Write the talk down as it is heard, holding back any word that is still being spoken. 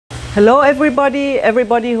Hello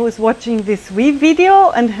everybody who is watching this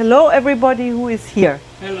video, and hello everybody who is here.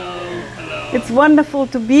 Hello. It's wonderful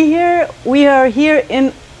to be here. We are here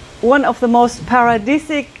in one of the most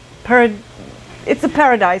paradisic, it's a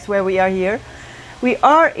paradise where we are here. We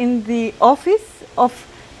are in the office of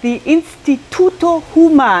the Istituto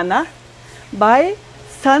Humana by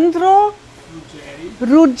Sandro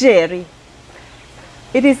Ruggeri.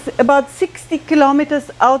 It is about 60 kilometers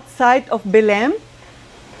outside of Belém,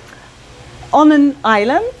 on an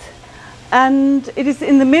island, and it is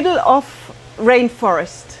in the middle of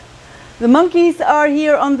rainforest. The monkeys are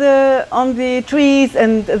here on the trees,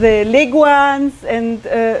 and the leguans, and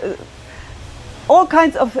all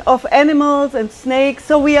kinds of animals and snakes.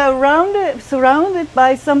 So we are surrounded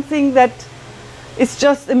by something that is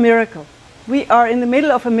just a miracle. We are in the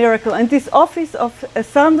middle of a miracle, and this office of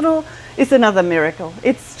Sandro is another miracle.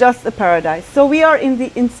 It's just a paradise. So we are in the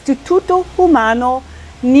Instituto Humano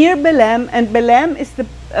near Belém, and Belém is the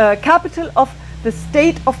capital of the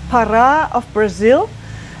state of Pará of Brazil,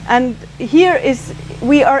 and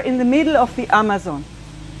we are in the middle of the Amazon.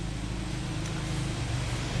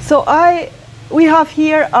 So we have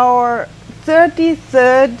here our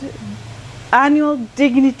 33rd annual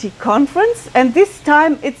Dignity Conference, and this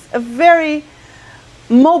time it's a very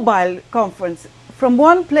mobile conference, from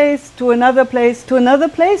one place to another place to another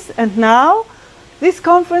place, and now this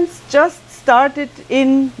conference just started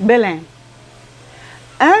in Belém.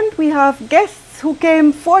 And we have guests who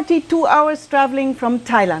came 42 hours traveling from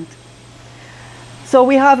Thailand. So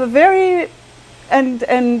we have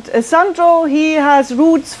and Sandro, he has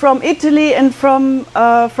roots from Italy and from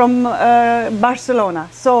Barcelona.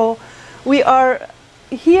 So we are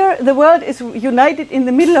here, the world is united in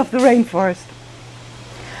the middle of the rainforest,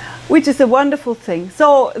 which is a wonderful thing.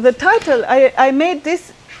 So the title, I made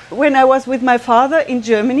this when I was with my father in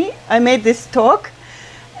Germany. I made this talk,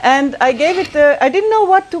 and I gave it I didn't know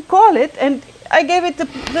what to call it, and I gave it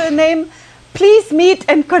the name Please Meet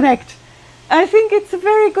and Connect. I think it's a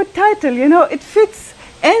very good title, you know, it fits,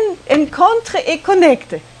 Encontre et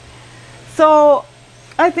Connecte. So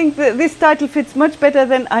I think this title fits much better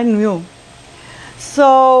than I knew.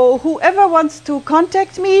 So whoever wants to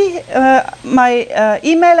contact me, my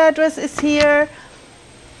email address is here,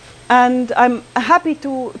 and I'm happy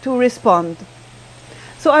to respond.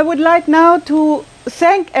 So I would like now to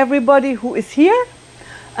thank everybody who is here,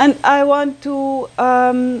 and I want to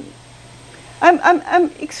I'm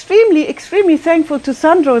extremely thankful to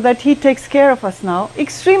Sandro that he takes care of us now.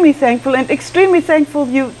 Extremely thankful, and extremely thankful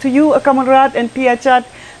to you, Kamarad and Piachat,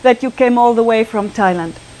 that you came all the way from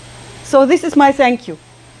Thailand. So this is my thank you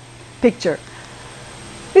picture.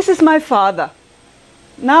 This is my father.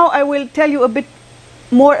 Now I will tell you a bit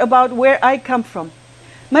more about where I come from.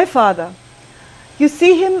 My father, you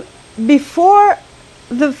see him before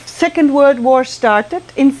the Second World War started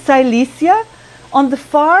in Silesia, on the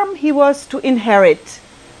farm he was to inherit,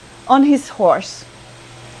 on his horse.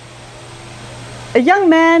 A young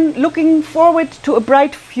man looking forward to a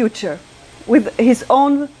bright future with his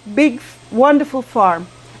own big, wonderful farm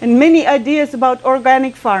and many ideas about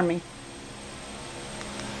organic farming.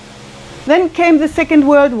 Then came the Second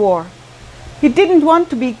World War. He didn't want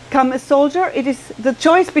to become a soldier. It is the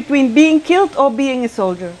choice between being killed or being a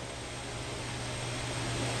soldier.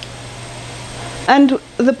 And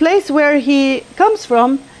the place where he comes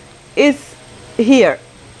from is here.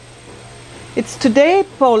 It's today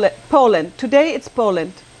Poland. Today it's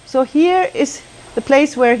Poland. So here is the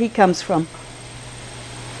place where he comes from,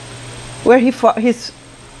 where his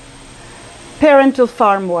parental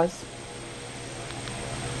farm was.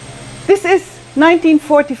 This is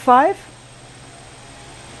 1945.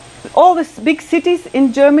 All the big cities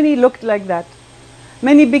in Germany looked like that.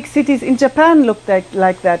 Many big cities in Japan looked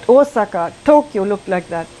like that. Osaka, Tokyo looked like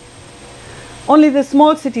that. Only the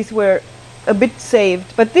small cities were a bit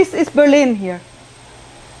saved, but this is Berlin here.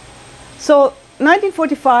 So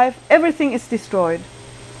 1945, everything is destroyed.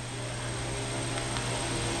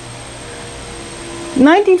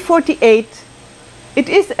 1948, it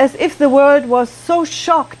is as if the world was so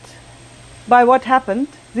shocked by what happened,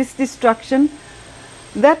 this destruction,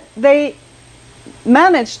 that we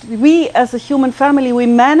as a human family, we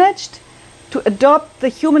managed to adopt the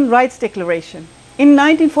Human Rights Declaration in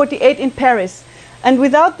 1948 in Paris. And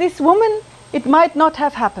without this woman, it might not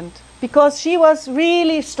have happened, because she was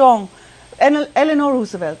really strong, Eleanor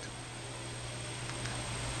Roosevelt.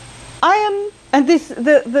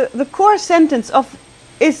 The core sentence of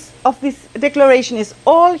this declaration is,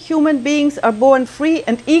 all human beings are born free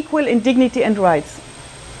and equal in dignity and rights.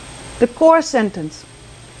 The core sentence.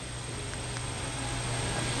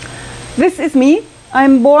 This is me.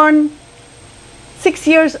 I'm born 6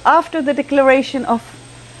 years after the declaration of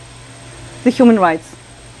the human rights.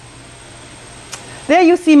 There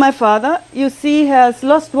you see my father. You see he has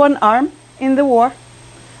lost one arm in the war.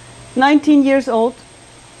 19 years old.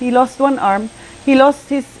 He lost one arm. He lost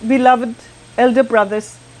his beloved elder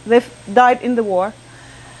brothers. They died in the war.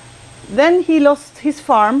 Then he lost his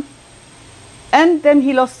farm. And then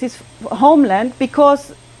he lost his homeland,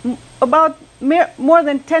 because about more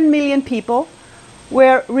than 10 million people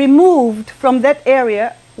were removed from that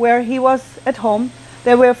area where he was at home.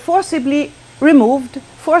 They were forcibly removed,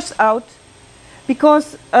 forced out,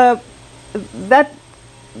 because that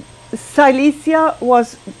Silesia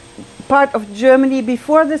was part of Germany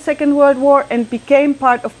before the Second World War and became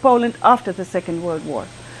part of Poland after the Second World War.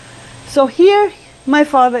 So here my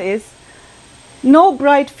father is, no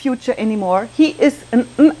bright future anymore. He is an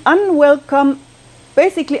unwelcome,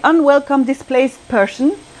 basically unwelcome displaced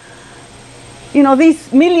person. You know,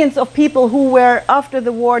 these millions of people who were after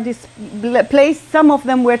the war displaced, some of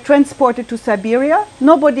them were transported to Siberia.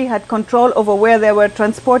 Nobody had control over where they were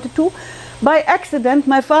transported to. By accident,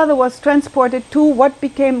 my father was transported to what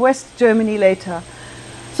became West Germany later.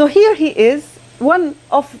 So here he is, one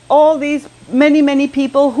of all these many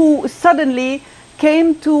people who suddenly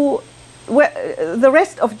came to the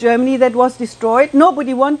rest of Germany that was destroyed.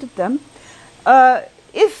 Nobody wanted them.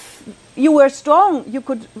 If you were strong, you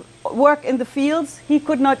could work in the fields. He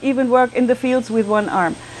could not even work in the fields with one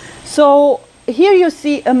arm. So here you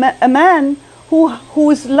see a man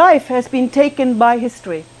whose life has been taken by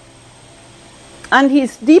history. And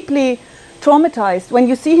he's deeply traumatized. When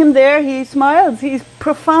you see him there, he smiles. He's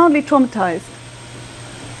profoundly traumatized.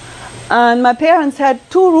 And my parents had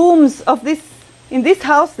 2 rooms of this in this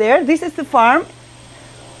house there. This is the farm.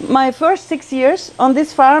 My first 6 years on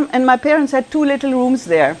this farm, and my parents had 2 little rooms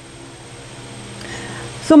there.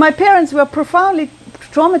 So my parents were profoundly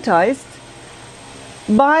traumatized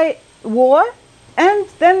by war, and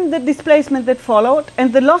then the displacement that followed,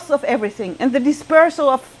 and the loss of everything, and the dispersal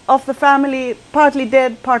of the family, partly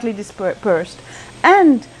dead, partly dispersed.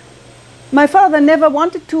 And my father never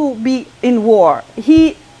wanted to be in war.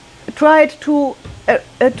 He tried to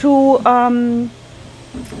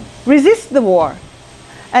resist the war,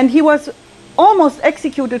 and he was almost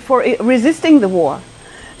executed for resisting the war.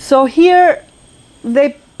 So here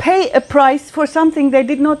they pay a price for something they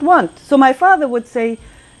did not want. So my father would say,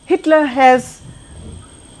 Hitler has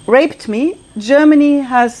raped me, Germany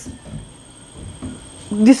has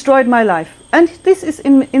destroyed my life. And this is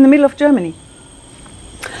in the middle of Germany.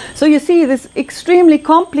 So you see this extremely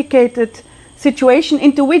complicated situation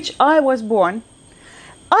into which I was born.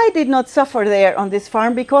 I did not suffer there on this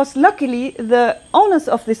farm, because luckily the owners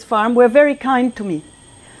of this farm were very kind to me.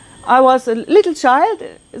 I was a little child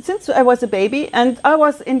since I was a baby, and I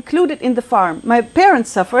was included in the farm. My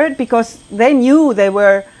parents suffered because they knew they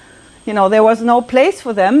were, you know, there was no place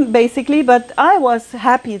for them basically, but I was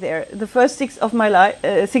happy there the first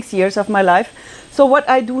 6 years of my life. So what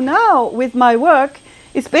I do now with my work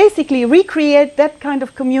is basically recreate that kind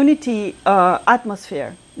of community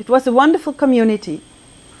atmosphere. It was a wonderful community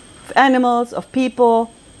of animals, of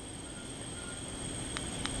people.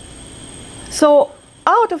 So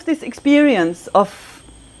out of this experience of,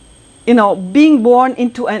 you know, being born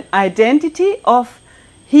into an identity of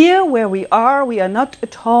here where we are not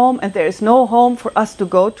at home, and there is no home for us to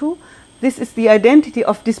go to. This is the identity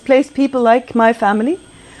of displaced people like my family.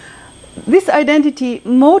 This identity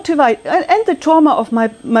motivated, and the trauma of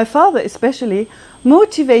my father especially,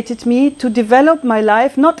 motivated me to develop my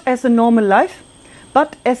life not as a normal life,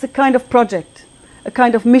 but as a kind of project, a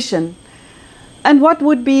kind of mission. And what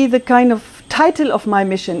would be the kind of title of my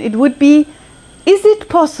mission? It would be, is it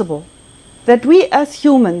possible that we as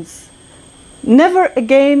humans never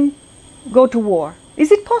again go to war?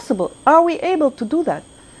 Is it possible? Are we able to do that?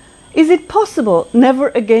 Is it possible never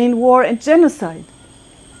again war and genocide?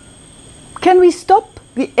 Can we stop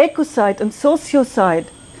the ecocide and sociocide?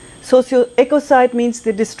 Ecocide means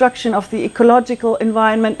the destruction of the ecological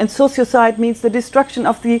environment, and sociocide means the destruction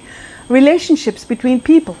of the relationships between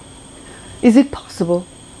people. Is it possible?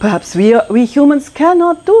 Perhaps we humans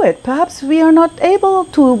cannot do it. Perhaps we are not able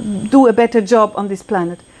to do a better job on this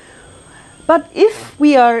planet. But if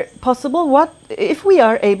we are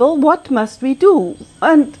able, what must we do?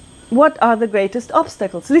 And what are the greatest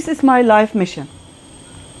obstacles? This is my life mission,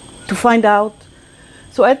 to find out.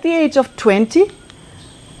 So at the age of 20,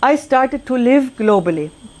 I started to live globally.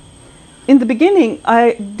 In the beginning,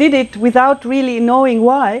 I did it without really knowing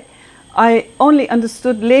why. I only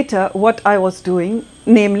understood later what I was doing,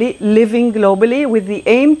 namely living globally with the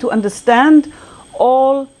aim to understand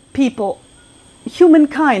all people,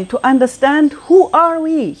 humankind, to understand who are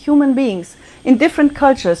we, human beings, in different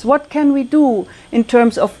cultures? What can we do in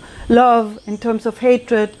terms of love, in terms of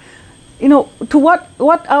hatred? You know, to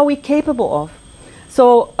what are we capable of?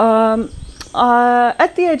 So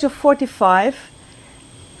at the age of 45,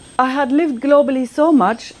 I had lived globally so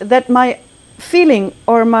much that my feeling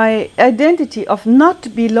or my identity of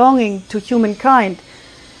not belonging to humankind,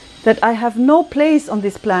 that I have no place on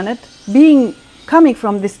this planet, coming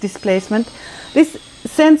from this displacement, this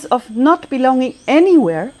sense of not belonging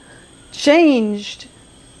anywhere changed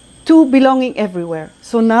to belonging everywhere.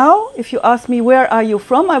 So now, if you ask me where are you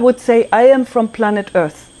from, I would say I am from planet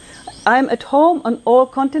Earth. I'm at home on all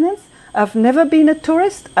continents. I've never been a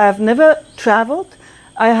tourist. I've never traveled.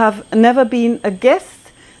 I have never been a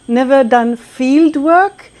guest, never done field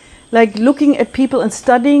work, like looking at people and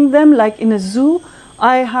studying them like in a zoo.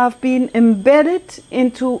 I have been embedded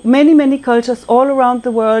into many, many cultures all around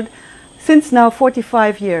the world since now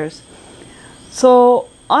 45 years. So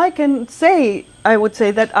I would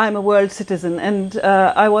say that I'm a world citizen, and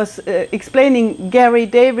I was explaining Gary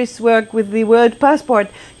Davis' work with the world passport.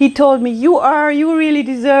 He told me, you really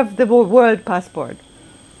deserve the world passport.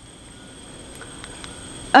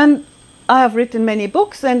 And I have written many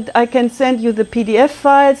books, and I can send you the PDF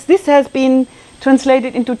files. This has been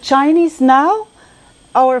translated into Chinese now.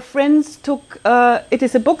 Our friends took, it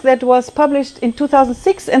is a book that was published in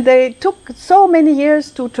 2006, and they took so many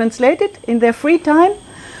years to translate it in their free time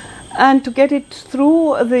and to get it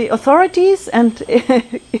through the authorities, and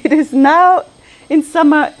it is now, in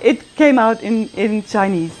summer, it came out in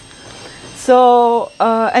Chinese. So,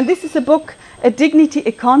 and this is a book, A Dignity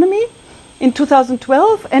Economy, in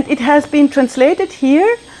 2012, and it has been translated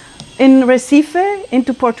here in Recife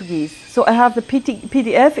into Portuguese. So I have the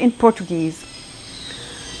PDF in Portuguese.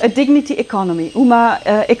 A Dignity Economy, uma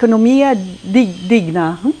economia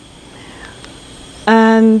digna.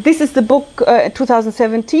 And this is the book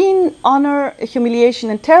 2017, Honor, Humiliation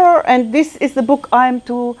and Terror, and this is the book I'm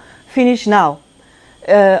to finish now,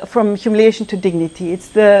 From Humiliation to Dignity. It's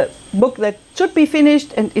the book that should be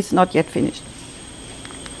finished and is not yet finished.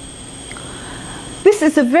 This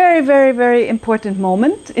is a very, very, very important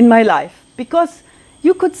moment in my life, because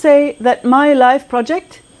you could say that my life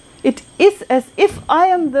project, it is as if I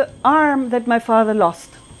am the arm that my father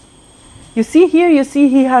lost. You see here, you see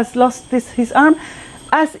he has lost his arm,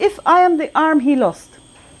 as if I am the arm he lost.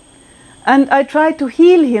 And I try to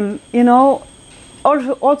heal him, you know,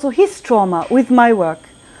 also his trauma with my work.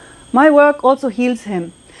 My work also heals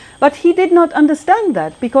him. But he did not understand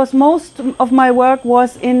that, because most of my work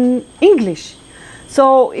was in English.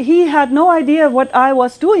 So he had no idea what I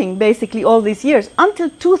was doing basically all these years, until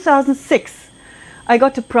 2006. I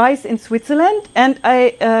got a prize in Switzerland, and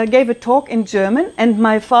I gave a talk in German, and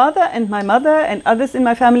my father and my mother and others in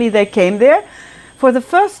my family, they came there. For the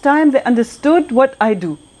first time they understood what I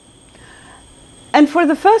do. And for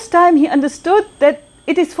the first time he understood that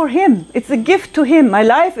it is for him. It's a gift to him. My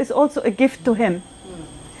life is also a gift to him.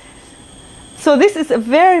 So this is a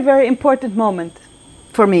very, very important moment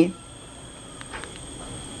for me.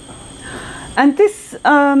 And this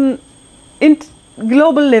in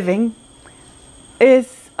global living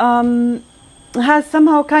is has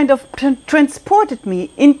somehow kind of transported me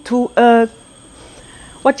into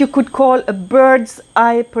what you could call a bird's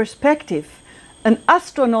eye perspective, an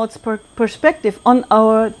astronaut's perspective on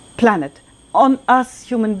our planet, on us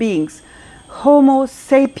human beings, Homo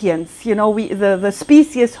sapiens, you know, the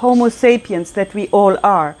species Homo sapiens that we all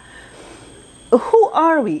are. Who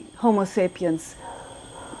are we, Homo sapiens?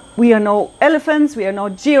 We are no elephants, we are no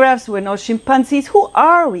giraffes, we are no chimpanzees. Who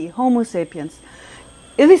are we, Homo sapiens?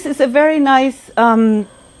 This is a very nice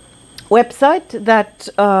website that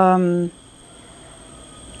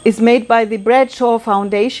is made by the Bradshaw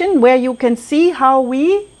Foundation, where you can see how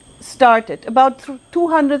we started. About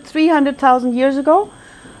 200, 300,000 years ago,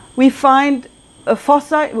 we find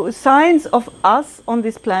fossil signs of us on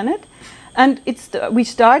this planet. And we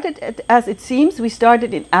started, as it seems, we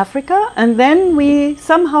started in Africa, and then we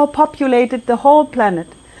somehow populated the whole planet.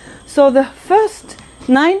 So the first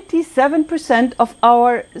 97% of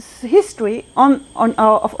our history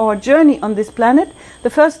of our journey on this planet, the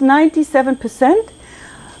first 97%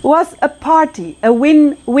 was a party, a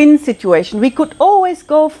win-win situation. We could always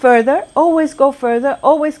go further, always go further,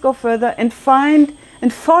 always go further, and find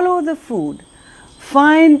and follow the food.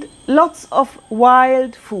 Find lots of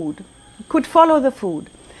wild food. Could follow the food.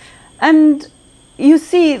 And you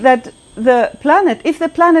see that the planet, if the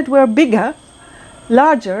planet were bigger,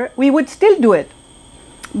 larger, we would still do it.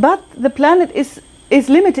 But the planet is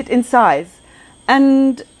limited in size.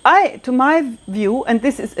 And to my view, and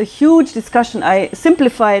this is a huge discussion, I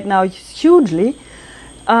simplify it now hugely,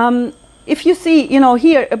 if you see, you know,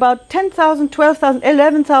 here about 10,000, 12,000,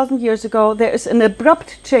 11,000 years ago, there is an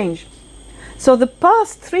abrupt change. So the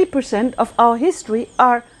past 3% of our history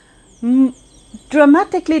are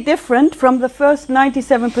dramatically different from the first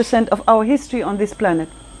 97% of our history on this planet.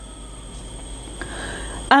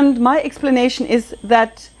 And my explanation is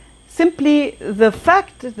that simply the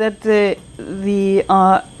fact that the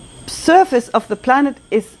surface of the planet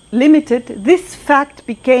is limited, this fact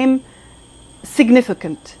became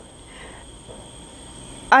significant.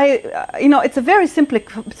 You know, it's a very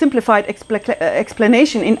simplified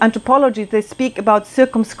explanation. In anthropology, they speak about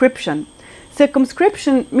circumscription.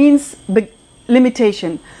 Circumscription means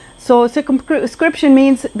limitation. So circumscription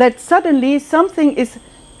means that suddenly something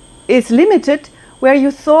is limited where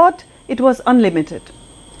you thought it was unlimited.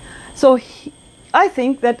 So I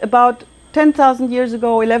think that about 10,000 years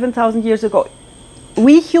ago, 11,000 years ago,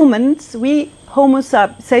 we humans, we Homo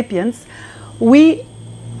sapiens, we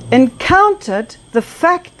encountered the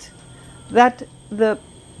fact that the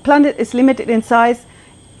planet is limited in size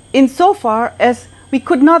insofar as we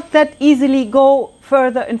could not that easily go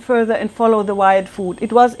further and further and follow the wild food.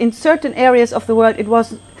 It was in certain areas of the world,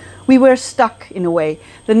 we were stuck in a way.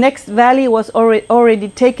 The next valley was already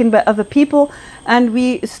taken by other people, and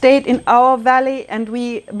we stayed in our valley and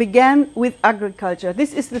we began with agriculture.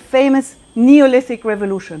 This is the famous Neolithic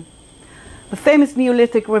revolution. The famous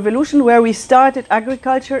Neolithic revolution where we started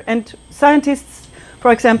agriculture, and scientists,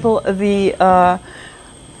 for example, the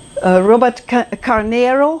Robert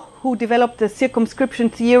Carnero, who developed the circumscription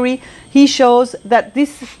theory, he shows that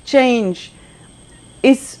this change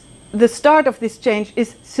is, the start of this change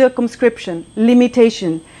is circumscription,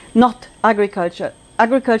 limitation, not agriculture.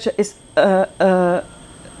 Agriculture is a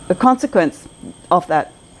consequence of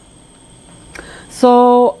that.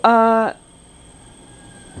 So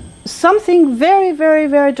something very, very,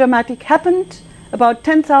 very dramatic happened about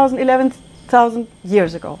 10,000, 11,000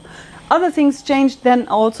 years ago. Other things changed then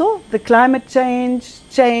also. The climate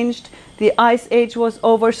changed, the ice age was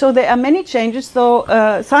over. So there are many changes. So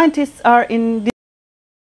scientists are in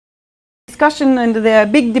discussion, and there are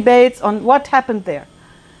big debates on what happened there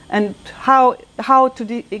and how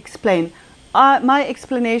to explain. My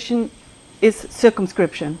explanation is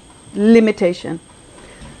circumscription, limitation.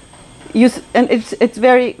 And it's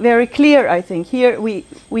very, very clear, I think. Here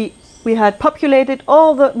we had populated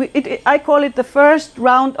all the, I call it the first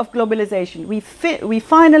round of globalization. We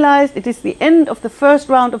finalized, it is the end of the first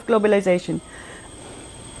round of globalization.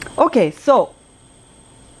 Okay, so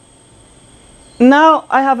now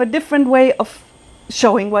I have a different way of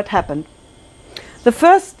showing what happened. The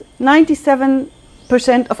first 97%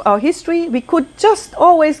 of our history, we could just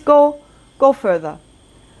always go further.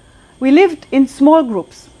 We lived in small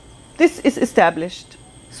groups. This is established.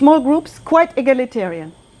 Small groups, quite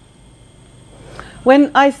egalitarian.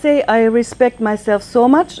 When I say I respect myself so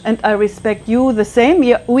much and I respect you the same,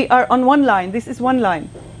 we are on one line. This is one line.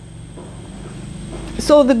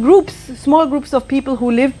 So the groups, small groups of people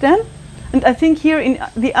who lived then, and I think here in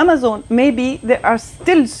the Amazon, maybe there are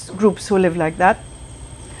still groups who live like that.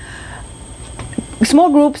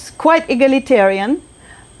 Small groups, quite egalitarian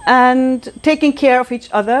and taking care of each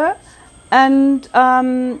other. And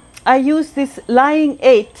I use this lying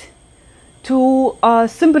 8 to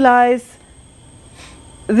symbolize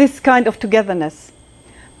this kind of togetherness.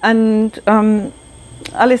 And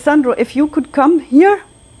Alessandro, if you could come here.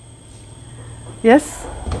 Yes?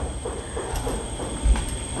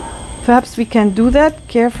 Perhaps we can do that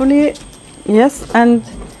carefully. Yes, and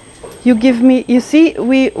you give me, you see,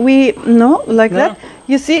 no, like that.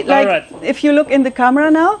 You see, like, right. If you look in the camera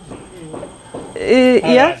now,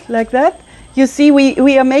 yeah, right. Like that. You see,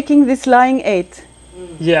 we are making this lying 8.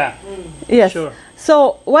 Yeah. Yes. Sure.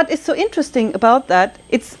 So what is so interesting about that?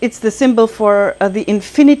 It's the symbol for the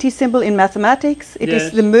infinity symbol in mathematics. It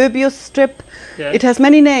is the Möbius strip. Yes. It has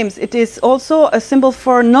many names. It is also a symbol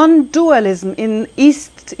for non-dualism in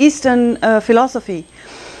Eastern philosophy,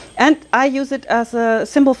 and I use it as a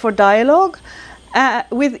symbol for dialogue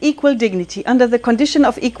with equal dignity, under the condition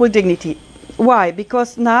of equal dignity. Why?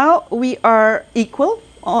 Because now we are equal,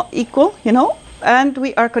 you know, and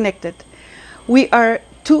we are connected. We are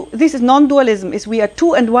two. This is non-dualism. Is we are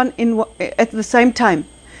two and one at the same time.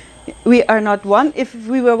 We are not one. If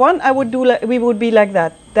we were one, we would be like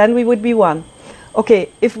that. Then we would be one. Okay.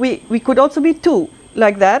 If we could also be two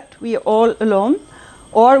like that. We are all alone,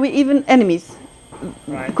 or we even enemies.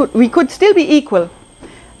 Right. We could still be equal,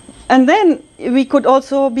 and then we could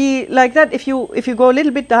also be like that. If you go a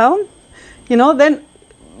little bit down, you know, then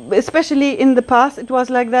especially in the past it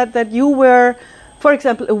was like that. That you were, for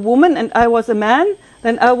example, a woman and I was a man.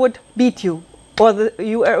 Then I would beat you, or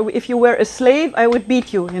if you were a slave, I would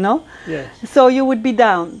beat you, you know? Yes. So you would be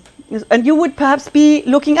down. And you would perhaps be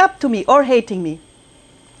looking up to me or hating me.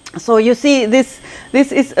 So you see, this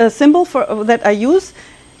is a symbol that I use.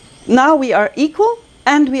 Now we are equal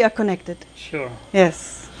and we are connected. Sure.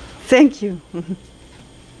 Yes. Thank you.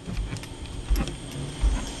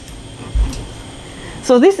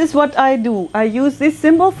 So this is what I do. I use this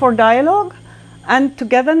symbol for dialogue and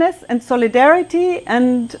togetherness and solidarity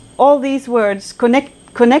and all these words,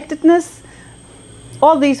 connectedness,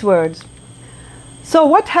 all these words. So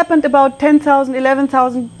what happened about 10,000,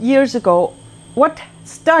 11,000 years ago? What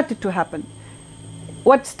started to happen?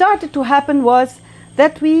 What started to happen was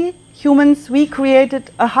that we humans, we created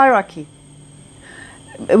a hierarchy.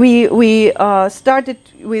 We started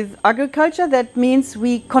with agriculture. That means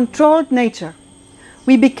we controlled nature.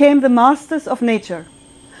 We became the masters of nature.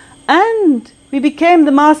 And we became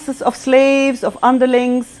the masters of slaves, of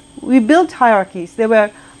underlings. We built hierarchies. There were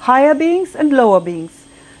higher beings and lower beings.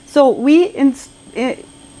 So we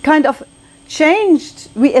kind of changed,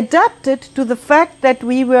 we adapted to the fact that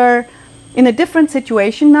we were in a different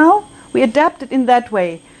situation now. We adapted in that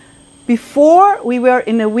way. Before, we were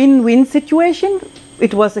in a win-win situation.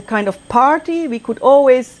 It was a kind of party. We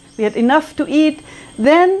had enough to eat.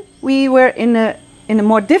 Then we were in a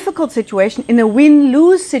more difficult situation, in a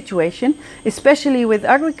win-lose situation, especially with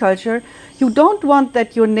agriculture. You don't want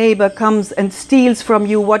that your neighbor comes and steals from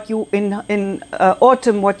you what you in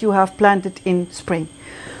autumn, what you have planted in spring.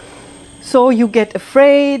 So you get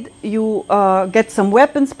afraid, you get some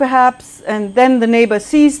weapons perhaps, and then the neighbor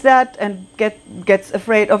sees that and gets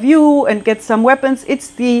afraid of you and gets some weapons.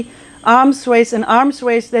 It's the arms race, an arms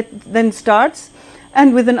race that then starts.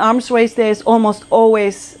 And with an arms race there is almost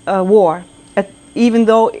always war. Even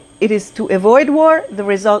though it is to avoid war, the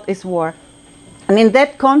result is war. And in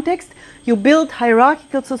that context, you build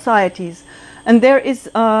hierarchical societies. And there is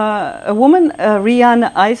a woman,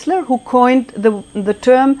 Riane Eisler, who coined the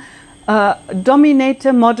term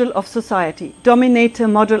dominator model of society. Dominator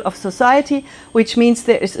model of society, which means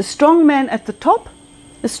there is a strong man at the top,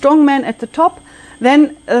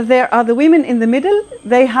 then there are the women in the middle.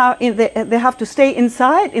 They have to stay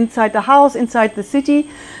inside the house, inside the city,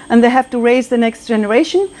 and they have to raise the next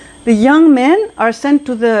generation. The young men are sent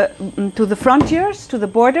to the frontiers, to the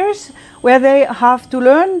borders, where they have to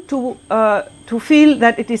learn to feel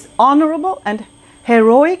that it is honorable and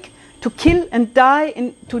heroic to kill and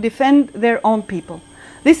die to defend their own people.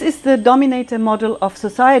 This is the dominator model of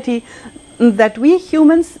society that we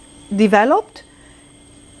humans developed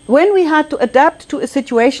when we had to adapt to a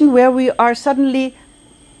situation where we are suddenly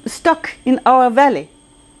stuck in our valley.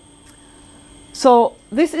 So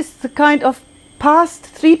this is the kind of past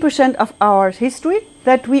 3% of our history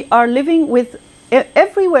that we are living with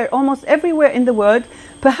everywhere, almost everywhere in the world.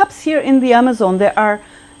 Perhaps here in the Amazon there are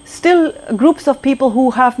still groups of people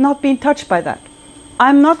who have not been touched by that.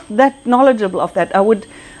 I'm not that knowledgeable of that. I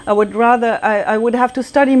would have to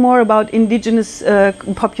study more about indigenous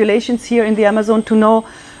populations here in the Amazon to know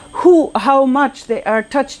how much they are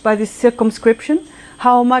touched by this circumscription,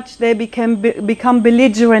 how much they become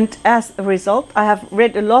belligerent as a result. I have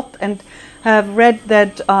read a lot and have read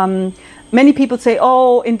that many people say,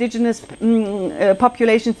 oh, indigenous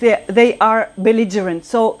populations, they are belligerent.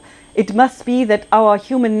 So it must be that our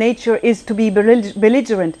human nature is to be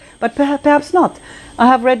belligerent, but perhaps not. I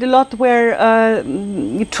have read a lot where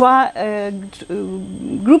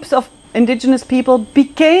groups of indigenous people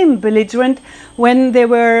became belligerent when there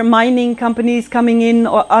were mining companies coming in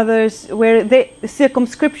or others where the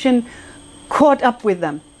circumscription caught up with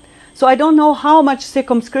them. So I don't know how much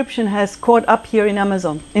circumscription has caught up here in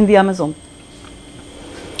the Amazon.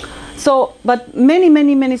 So, but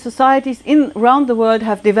many societies around the world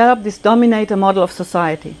have developed this dominator model of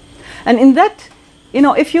society. And in that, you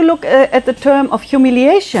know, if you look at the term of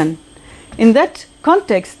humiliation, in that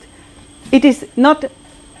context, it is not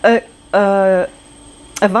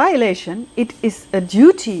a violation, it is a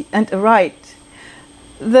duty and a right.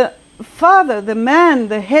 The father, the man,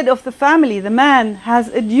 the head of the family, the man has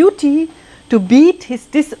a duty to beat his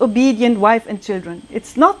disobedient wife and children.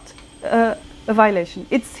 It's not a violation,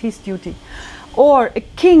 it's his duty. Or a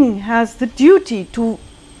king has the duty to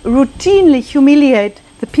routinely humiliate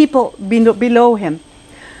the people below him.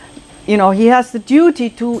 You know, he has the duty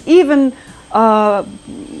to even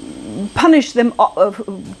punish them,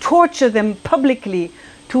 torture them publicly,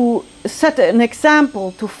 to set an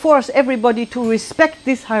example, to force everybody to respect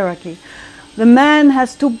this hierarchy. The man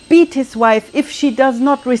has to beat his wife if she does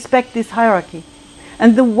not respect this hierarchy.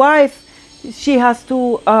 And the wife, she has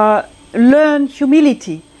to learn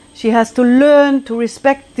humility. She has to learn to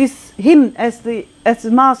respect him as the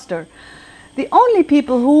master. the only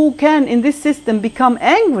people who can in this system become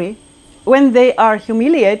angry when they are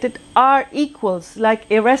humiliated are equals, like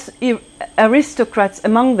aristocrats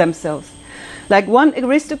among themselves. Like one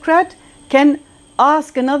aristocrat can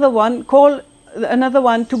ask another one, call another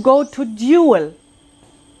one to go to duel.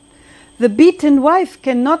 The beaten wife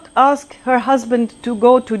cannot ask her husband to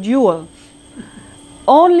go to duel.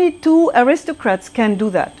 Only two aristocrats can do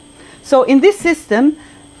that. So in this system,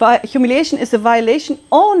 humiliation is a violation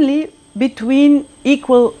only between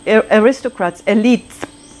equal aristocrats, elite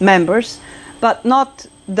members, but not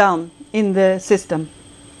down in the system.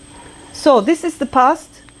 So this is the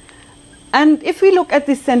past. And if we look at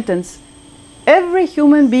this sentence, every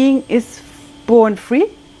human being is born free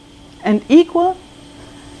and equal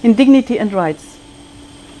in dignity and rights.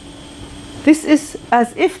 This is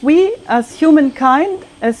as if we, as humankind,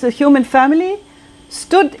 as a human family,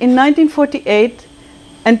 stood in 1948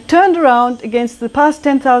 and turned around against the past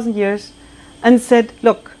 10,000 years and said,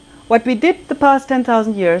 look, what we did the past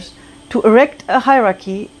 10,000 years to erect a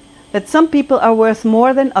hierarchy that some people are worth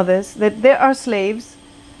more than others, that there are slaves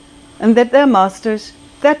and that they're masters,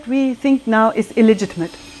 that we think now is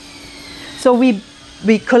illegitimate. So we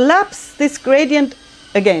collapse this gradient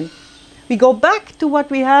again. We go back to what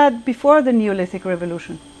we had before the Neolithic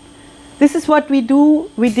Revolution. This is what we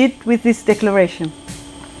did with this declaration.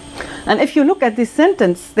 And if you look at this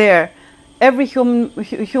sentence there, every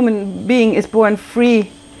human being is born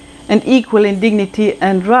free and equal in dignity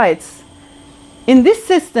and rights. In this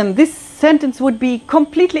system, this sentence would be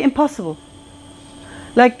completely impossible.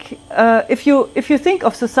 Like if you think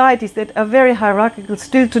of societies that are very hierarchical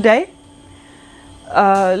still today,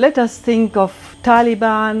 let us think of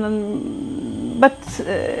Taliban, but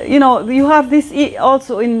you know, you have this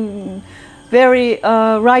also in very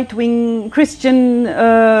right-wing Christian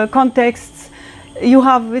contexts. You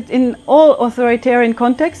have it in all authoritarian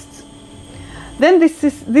contexts. Then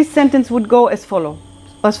this sentence would go as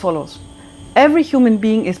follows. Every human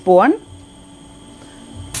being is born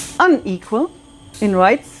unequal in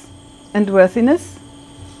rights and worthiness,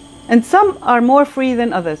 and some are more free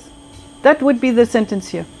than others. That would be the sentence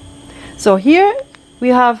here. So here we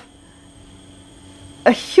have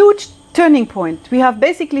a huge turning point. We have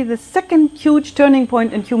basically the second huge turning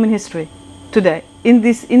point in human history today.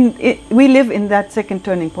 We live in that second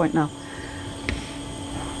turning point now.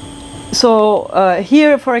 So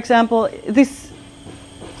here, for example,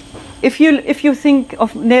 if you think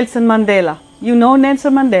of Nelson Mandela, you know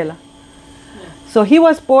Nelson Mandela. So he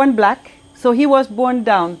was born black, so he was born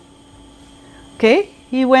down. Okay,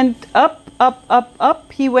 he went up, up, up,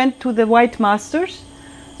 up. He went to the white masters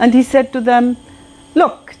and he said to them,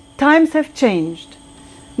 look, times have changed.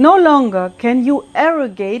 No longer can you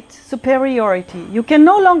arrogate superiority. You can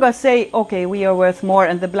no longer say, okay, we are worth more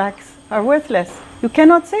and the blacks are worth less. You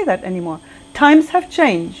cannot say that anymore. Times have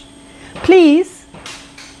changed. Please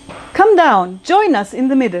come down, join us in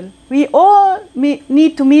the middle. We all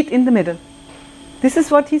need to meet in the middle. This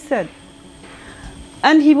is what he said.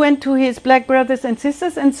 And he went to his black brothers and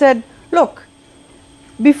sisters and said, look,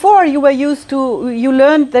 before you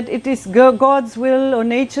learned that it is God's will or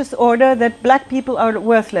nature's order that black people are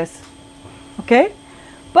worthless. Okay?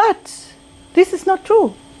 But this is not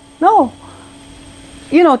true. No.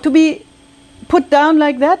 You know, to be put down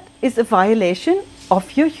like that is a violation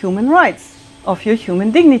of your human rights, of your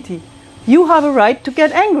human dignity. You have a right to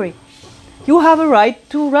get angry. You have a right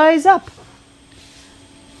to rise up.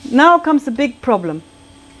 Now comes the big problem.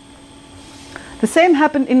 The same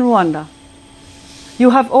happened in Rwanda. You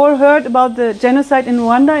have all heard about the genocide in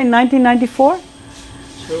Rwanda in 1994?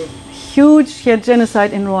 Sure. Huge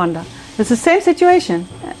genocide in Rwanda. It's the same situation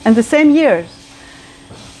and the same years.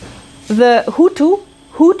 The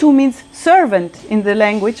Hutu means servant in the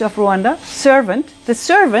language of Rwanda, servant. The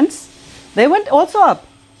servants, they went also up.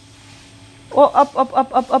 Or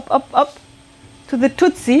up to the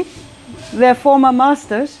Tutsi, their former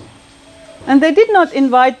masters. And they did not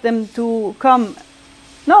invite them to come.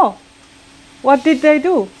 No. What did they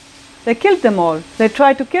do? They killed them all. They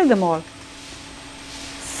tried to kill them all.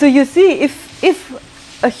 So you see,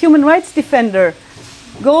 if a human rights defender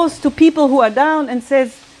goes to people who are down and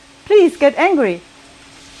says, please get angry,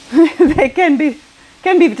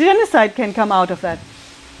 genocide can come out of that.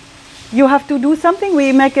 You have to do something.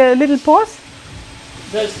 We make a little pause.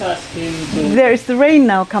 Just ask him to... There is the rain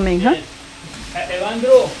now coming, huh?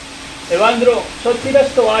 Evandro, sotti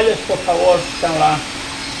las toallas, por favor,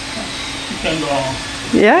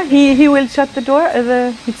 Yeah, he will shut the door.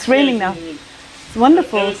 It's raining now. It's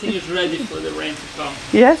wonderful. Everything is ready for the rain to come.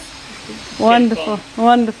 Yes? Wonderful,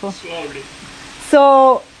 wonderful. Slowly.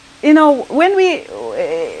 So, you know, when we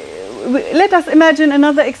let us imagine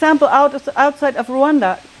another example outside of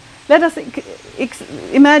Rwanda. Let us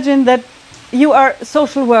imagine that you are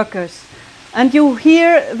social workers and you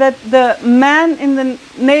hear that the man in the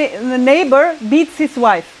neighbor beats his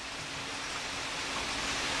wife.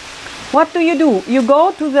 What do? You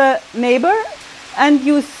go to the neighbor and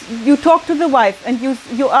you talk to the wife and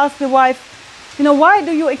you ask the wife, you know, why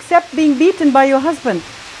do you accept being beaten by your husband?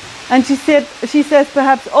 And she says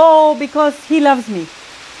perhaps, oh, because he loves me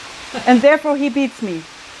and therefore he beats me.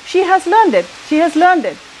 She has learned it. She has learned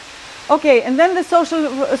it. Okay, and then the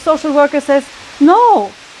social worker says,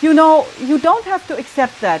 no, you know, you don't have to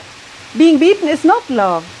accept that. Being beaten is not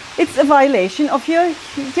love. It's a violation of your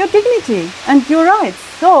dignity and your rights.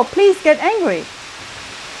 So please get angry.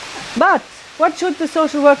 But what should the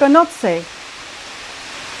social worker not say?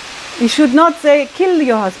 He should not say, kill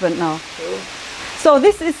your husband now. Sure. So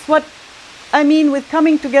this is what I mean with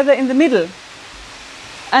coming together in the middle.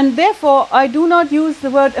 And therefore, I do not use the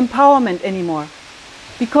word empowerment anymore.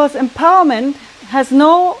 Because empowerment has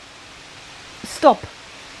no stop.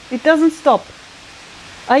 It doesn't stop.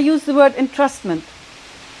 I use the word entrustment.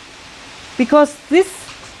 Because this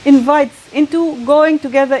invites into going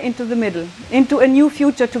together into the middle, into a new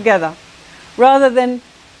future together, rather than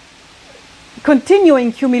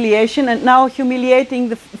continuing humiliation and now humiliating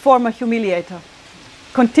the former humiliator,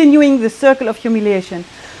 continuing the circle of humiliation.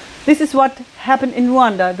 This is what happened in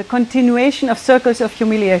Rwanda, the continuation of circles of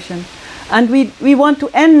humiliation. And we want to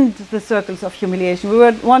end the circles of humiliation. We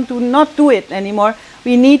want to not do it anymore.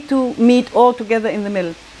 We need to meet all together in the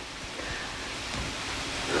middle.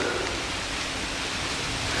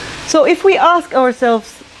 So if we ask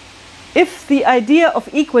ourselves if the idea of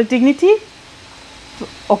equal dignity,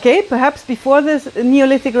 okay, perhaps before this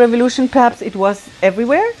Neolithic revolution, perhaps it was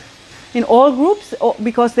everywhere, in all groups,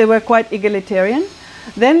 because they were quite egalitarian.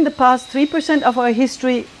 Then the past 3% of our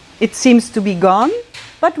history, it seems to be gone.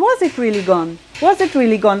 But was it really gone? Was it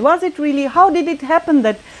really gone? Was it really, how did it happen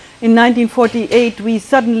that in 1948 we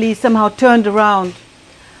suddenly somehow turned around?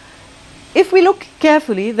 If we look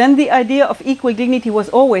carefully, then the idea of equal dignity was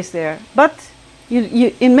always there. But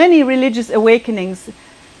in many religious awakenings,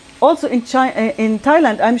 also in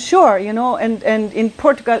Thailand, I'm sure, you know, and in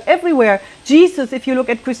Portugal, everywhere, Jesus, if you look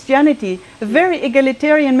at Christianity, a very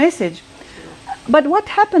egalitarian message. But what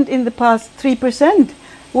happened in the past 3%?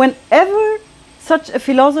 Whenever such a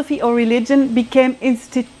philosophy or religion became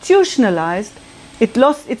institutionalized, it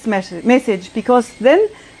lost its message, because then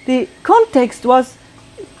the context was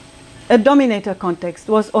a dominator context,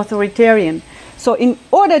 was authoritarian. So in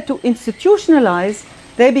order to institutionalize,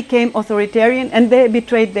 they became authoritarian and they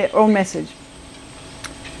betrayed their own message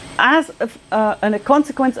as a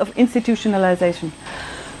consequence of institutionalization.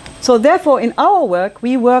 So therefore, in our work,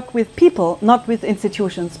 we work with people, not with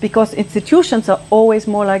institutions, because institutions are always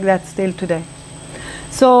more like that still today.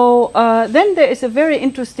 So then there is a very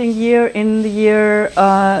interesting year in the year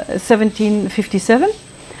 1757.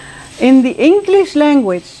 In the English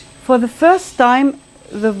language, for the first time,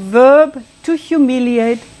 the verb to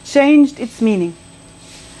humiliate changed its meaning.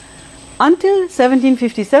 Until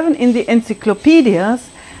 1757, in the encyclopedias,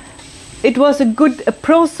 it was a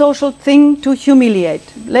pro-social thing to humiliate.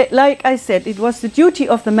 Like I said, it was the duty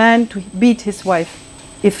of the man to beat his wife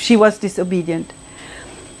if she was disobedient.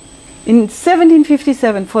 In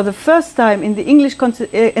 1757, for the first time in the English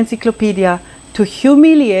encyclopedia, to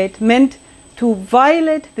humiliate meant to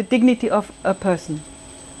violate the dignity of a person.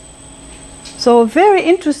 So a very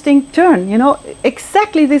interesting turn, you know,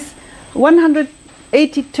 exactly this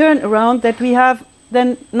 180 turn around that we have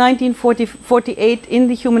then 1948 in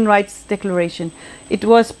the Human Rights Declaration. It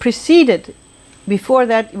was preceded, before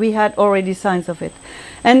that we had already signs of it.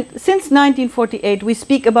 And since 1948 we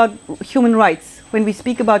speak about human rights. When we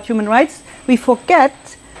speak about human rights, we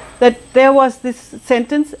forget that there was this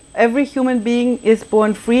sentence, every human being is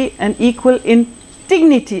born free and equal in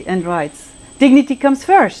dignity and rights. Dignity comes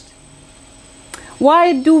first.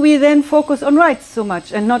 Why do we then focus on rights so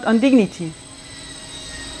much and not on dignity?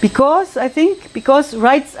 Because, I think, because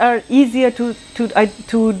rights are easier to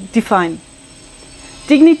define.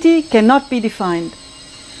 Dignity cannot be defined,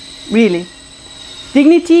 really.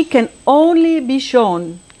 Dignity can only be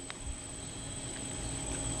shown,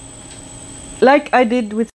 like I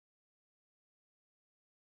did with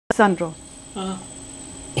Sandro.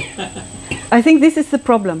 I think this is the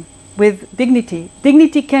problem with dignity.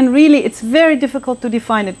 Dignity can really, it's very difficult to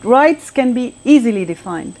define it. Rights can be easily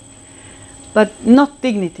defined, but not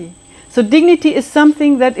dignity. So dignity is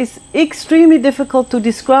something that is extremely difficult to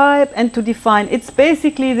describe and to define. It's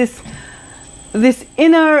basically this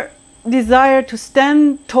inner desire to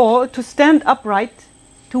stand tall, to stand upright,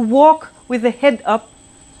 to walk with the head up,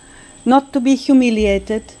 not to be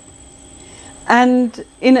humiliated, and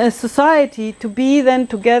in a society to be then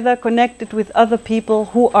together connected with other people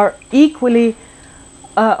who are equally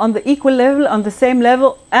on the equal level, on the same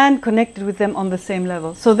level, and connected with them on the same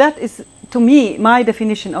level. So that is, to me, my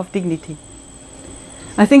definition of dignity.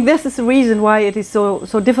 I think this is the reason why it is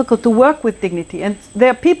so difficult to work with dignity. And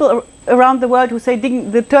there are people around the world who say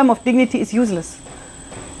the term of dignity is useless.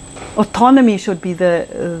 Autonomy should be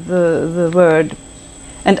the word.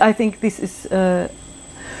 And I think this is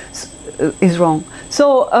wrong.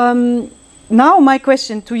 So now my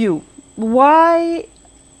question to you: why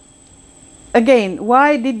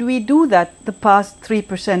did we do that the past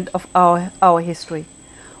 3% of our history?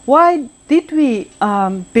 Why did we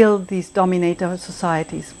build these dominator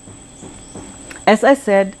societies? As I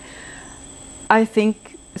said, I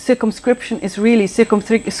think circumscription theory is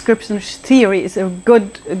a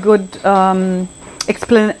good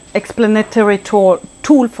explanatory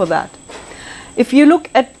tool for that. If you look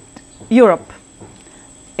at Europe,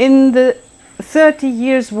 in the 30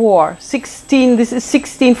 Years' War, this is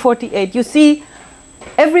 1648, you see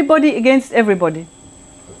everybody against everybody.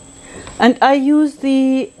 And I use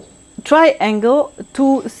the triangle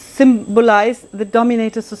to symbolize the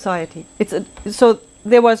dominator society. So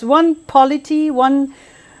there was one polity, one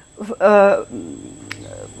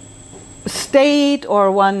state,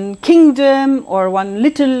 or one kingdom, or one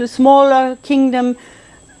little smaller kingdom,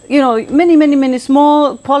 many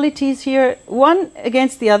small polities here, one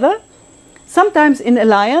against the other, sometimes in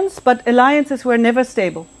alliance, but alliances were never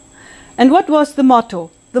stable. And what was the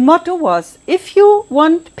motto? The motto was, if you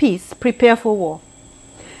want peace, prepare for war.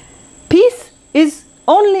 Peace is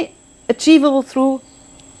only achievable through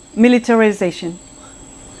militarization.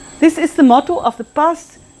 This is the motto of the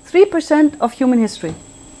past 3% of human history.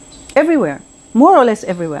 Everywhere, more or less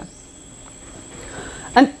everywhere.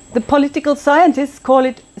 And the political scientists call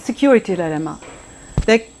it security dilemma.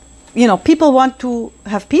 People want to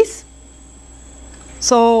have peace,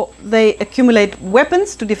 so they accumulate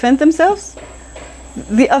weapons to defend themselves.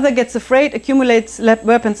 The other gets afraid, accumulates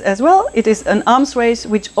weapons as well. It is an arms race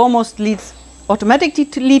which almost leads automatically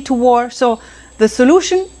to lead to war. So the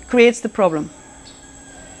solution creates the problem.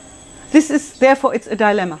 Therefore, it's a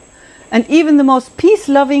dilemma. And even the most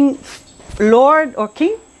peace-loving lord or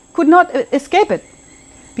king could not escape it,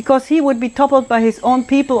 because he would be toppled by his own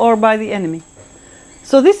people or by the enemy.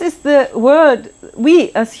 So this is the world.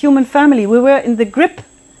 We, as human family, we were in the grip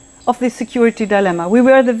of the security dilemma. We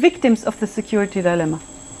were the victims of the security dilemma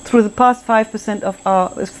through the past 3%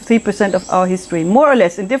 of our history, more or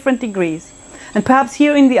less in different degrees. And perhaps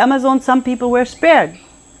here in the Amazon, some people were spared.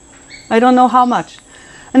 I don't know how much.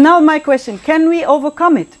 And now my question: can we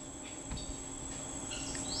overcome it?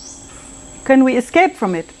 Can we escape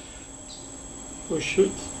from it? We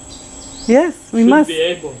should. Yes, we must be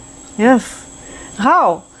able. Yes.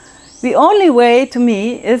 How? The only way, to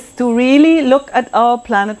me, is to really look at our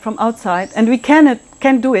planet from outside, and we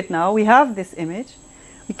can do it now. We have this image.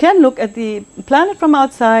 We can look at the planet from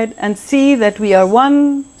outside and see that we are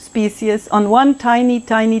one species on one tiny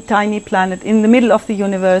planet in the middle of the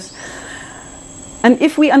universe. And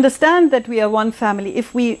if we understand that we are one family,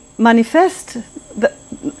 if we manifest,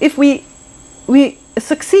 if we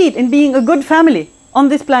succeed in being a good family on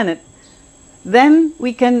this planet, then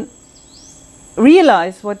we can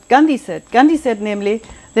realize what Gandhi said. Gandhi said, namely,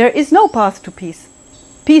 there is no path to peace.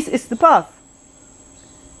 Peace is the path.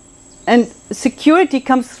 And security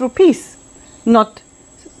comes through peace, not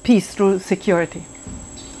peace through security.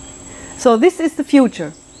 So this is the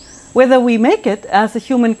future. Whether we make it as a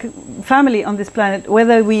human family on this planet,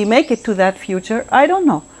 whether we make it to that future, I don't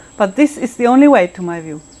know. But this is the only way, to my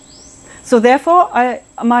view. So therefore,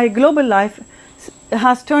 my global life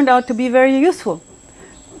has turned out to be very useful.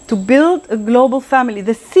 To build a global family,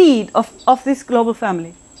 the seed of this global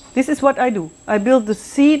family. This is what I do. I build the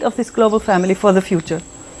seed of this global family for the future.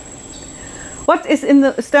 What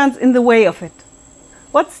stands in the way of it?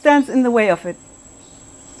 What stands in the way of it?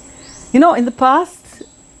 In the past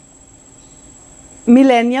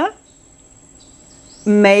millennia,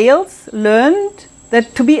 males learned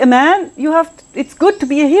that to be a man, it's good to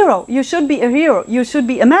be a hero. You should be a hero. You should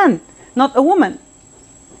be a man, not a woman.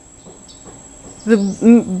 The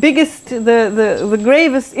biggest, the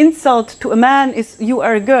gravest insult to a man is, you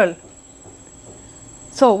are a girl.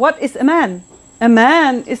 So what is a man? A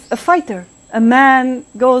man is a fighter. A man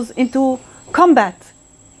goes into combat.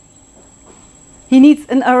 He needs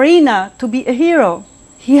an arena to be a hero.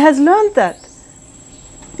 He has learned that.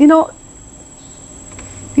 You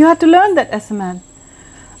had to learn that as a man.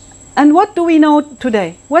 And what do we know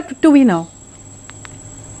today? What do we know?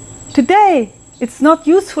 Today, it's not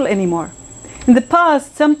useful anymore. In the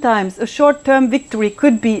past, sometimes a short-term victory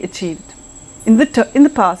could be achieved in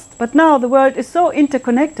the past, but now the world is so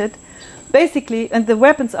interconnected, basically, and the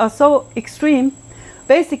weapons are so extreme.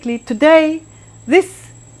 Basically, today,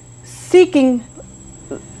 this seeking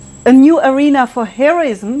a new arena for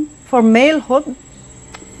heroism, for malehood,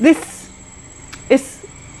 this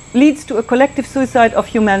leads to a collective suicide of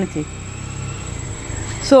humanity.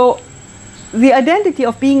 So, the identity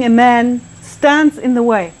of being a man stands in the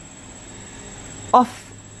way of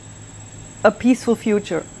a peaceful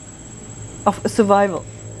future, of a survival.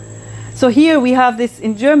 So here we have this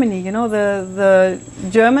in Germany, you know, the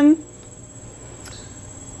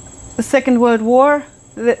Second World War.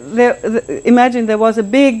 Imagine there was a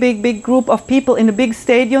big group of people in a big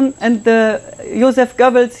stadium, and Joseph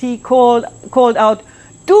Goebbels, he called out,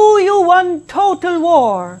 "Do you want total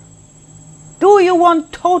war? Do you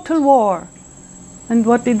want total war?" And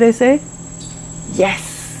what did they say?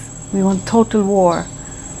 Yes, we want total war.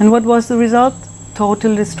 And what was the result?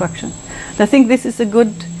 Total destruction. I think this is a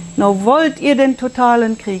good, wollt ihr den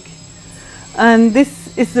totalen Krieg? And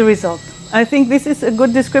this is the result. I think this is a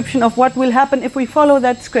good description of what will happen if we follow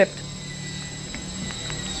that script.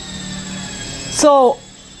 So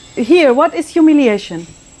here, what is humiliation?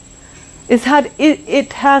 It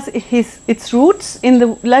has its roots in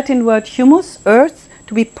the Latin word humus, earth,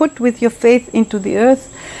 to be put with your faith into the earth.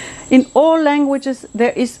 In all languages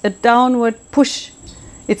there is a downward push.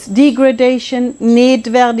 It's degradation,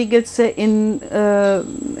 Nedverdigelse in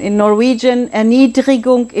Norwegian,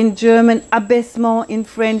 Erniedrigung in German, abaissement in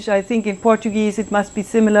French. I think in Portuguese it must be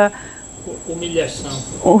similar. Humiliação.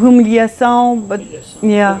 Humiliação, but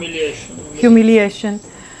yeah, humiliation.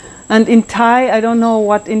 And in Thai, I don't know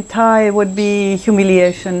what in Thai would be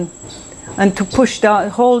humiliation. And to push down,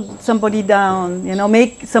 hold somebody down,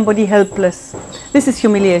 make somebody helpless. This is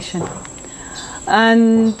humiliation.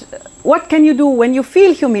 And what can you do when you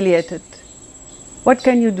feel humiliated? What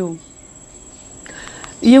can you do?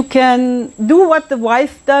 You can do what the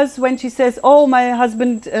wife does when she says, "Oh, my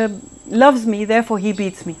husband loves me, therefore he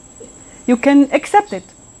beats me." You can accept it.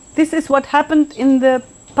 This is what happened in the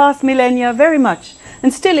past millennia very much.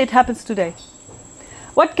 And still it happens today.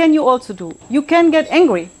 What can you also do? You can get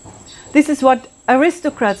angry. This is what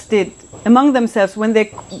aristocrats did among themselves when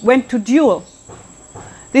they went to duel.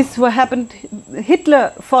 This what happened.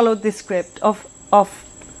 Hitler followed this script of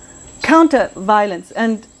counter-violence,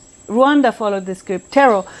 and Rwanda followed this script,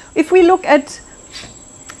 terror. If we look at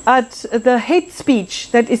the hate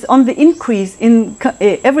speech that is on the increase in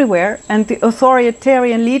everywhere, and the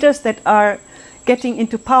authoritarian leaders that are getting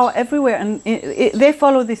into power everywhere, and they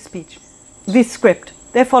follow this speech, this script.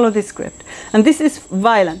 They follow this script, and this is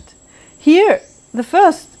violent. Here, the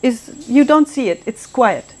first is you don't see it; it's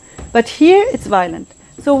quiet, but here it's violent.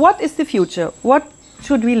 So what is the future? What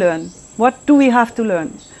should we learn? What do we have to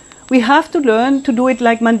learn? We have to learn to do it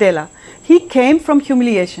like Mandela. He came from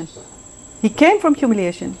humiliation. He came from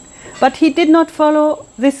humiliation. But he did not follow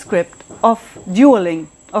this script of dueling,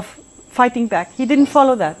 of fighting back. He didn't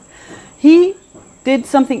follow that. He did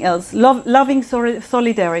something else, loving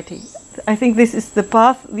solidarity. I think this is the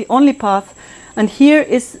path, the only path. And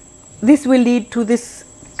this will lead to this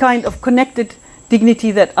kind of connected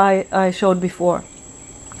dignity that I showed before.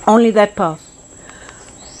 Only that path.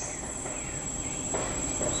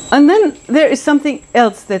 And then there is something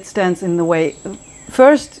else that stands in the way.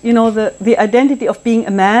 First, the identity of being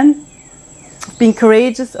a man, of being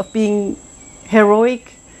courageous, of being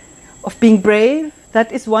heroic, of being brave.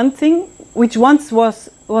 That is one thing which once was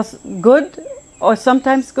good, or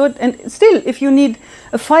sometimes good. And still, if you need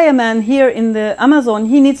a fireman here in the Amazon,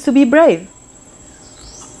 he needs to be brave.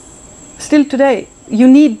 Still today, you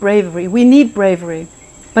need bravery. We need bravery,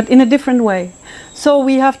 but in a different way. So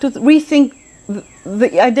we have to rethink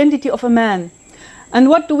the identity of a man. And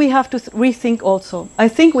what do we have to rethink also? I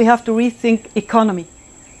think we have to rethink economy.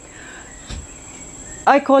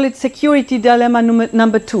 I call it security dilemma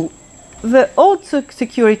number 2. The old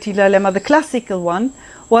security dilemma, the classical one,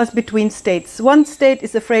 was between states. One state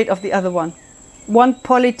is afraid of the other one. One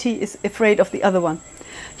polity is afraid of the other one.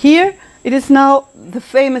 Here, it is now the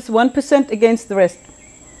famous 1% against the rest.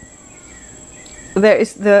 There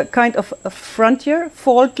is the kind of a frontier,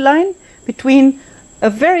 fault line between a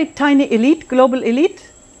very tiny elite, global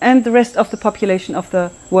elite, and the rest of the population of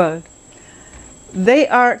the world. They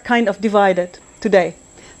are kind of divided today.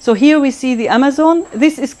 So here we see the Amazon.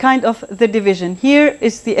 This is kind of the division. Here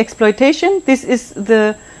is the exploitation. This is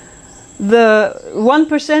the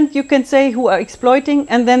 1%, you can say, who are exploiting,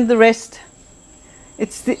 and then the rest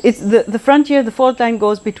It's the frontier, the fault line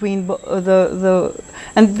goes between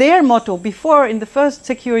and their motto before, in the first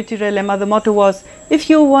security dilemma, the motto was, if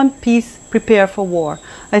you want peace, prepare for war.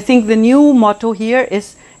 I think the new motto here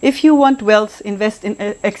is, if you want wealth, invest in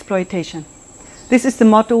exploitation. This is the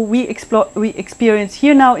motto we experience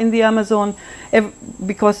here now in the Amazon,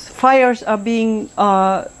 because fires are being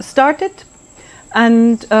started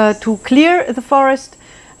and to clear the forest.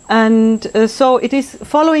 And so it is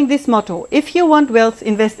following this motto. If you want wealth,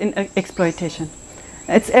 invest in exploitation.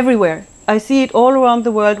 It's everywhere. I see it all around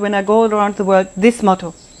the world when I go around the world, this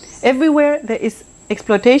motto. Everywhere there is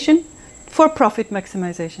exploitation for profit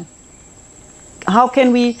maximization. How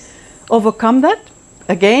can we overcome that?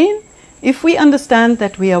 Again, if we understand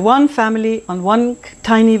that we are one family on one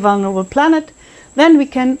tiny vulnerable planet, then we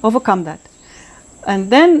can overcome that. And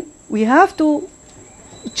then we have to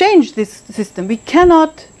change this system. We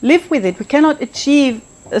cannot live with it. We cannot achieve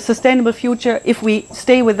a sustainable future if we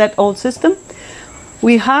stay with that old system.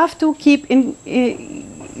 We have to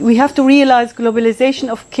we have to realize globalization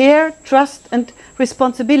of care, trust and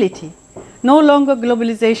responsibility. No longer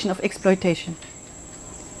globalization of exploitation.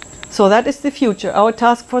 So that is the future, our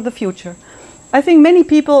task for the future. I think many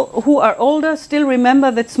people who are older still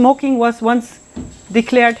remember that smoking was once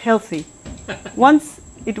declared healthy. Once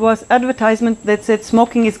it was advertisement that said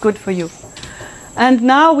smoking is good for you. And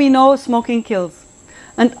now we know smoking kills.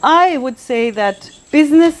 And I would say that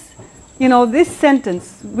business, you know, this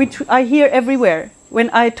sentence, which I hear everywhere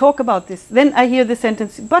when I talk about this, then I hear the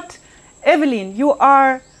sentence, but Evelin, you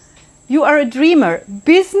are a dreamer.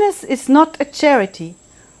 Business is not a charity.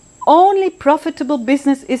 Only profitable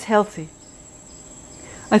business is healthy.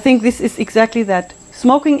 I think this is exactly that.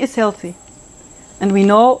 Smoking is healthy. And we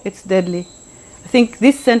know it's deadly. I think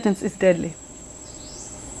this sentence is deadly.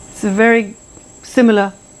 It's a very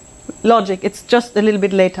similar logic. It's just a little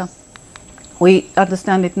bit later. We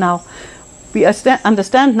understand it now. We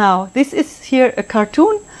understand now. This is here a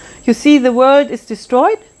cartoon. You see the world is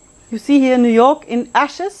destroyed. You see here New York in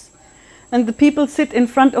ashes. And the people sit in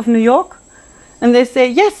front of New York. And they say,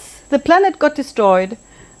 yes, the planet got destroyed.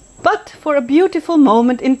 But for a beautiful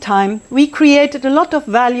moment in time, we created a lot of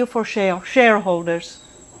value for shareholders.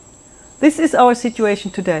 This is our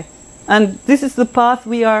situation today. And this is the path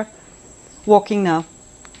we are walking now.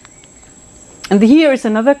 And here is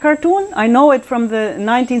another cartoon. I know it from the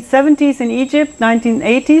 1970s in Egypt,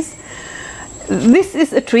 1980s. This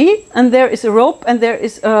is a tree, and there is a rope, and there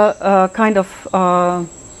is a kind of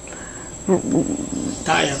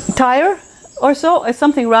tire or so,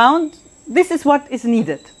 something round. This is what is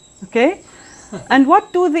needed. Okay? And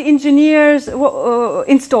what do the engineers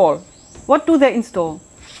install? What do they install?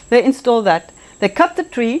 They install that. They cut the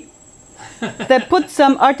tree, they put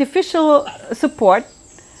some artificial support,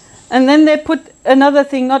 and then they put another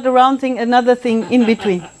thing, not a round thing, another thing in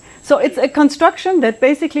between. So it's a construction that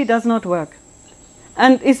basically does not work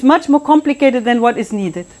and is much more complicated than what is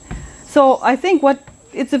needed. So I think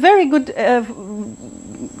it's a very good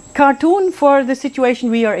cartoon for the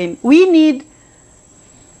situation we are in. We need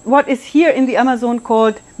what is here in the Amazon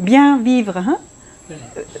called bien vivre. Huh?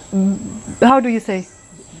 How do you say?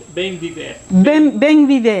 Bien vivre. Bien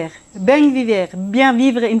vivre. Bien vivre. Bien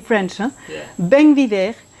vivre in French. Huh? Yeah. Bien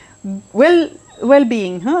vivre.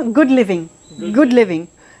 Well-being. Huh? Good living. Good living.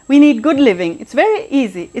 We need good living. It's very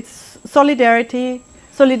easy. It's solidarity.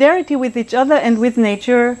 Solidarity with each other and with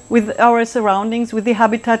nature, with our surroundings, with the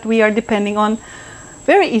habitat we are depending on.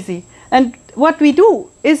 Very easy. And what we do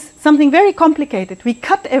is something very complicated. We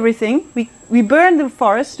cut everything. We burn the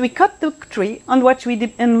forest. We cut the tree on which we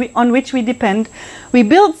depend. We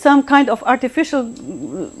build some kind of artificial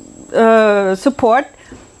support,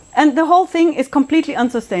 and the whole thing is completely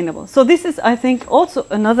unsustainable. So this is, I think, also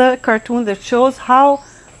another cartoon that shows how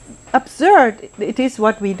absurd it is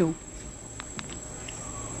what we do.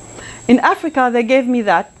 In Africa, they gave me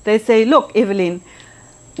that. They say, look, Evelin,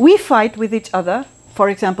 we fight with each other. For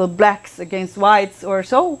example, blacks against whites or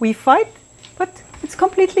so, we fight, but it's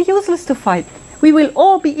completely useless to fight. We will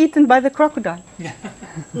all be eaten by the crocodile.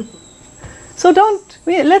 So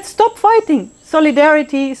let's stop fighting.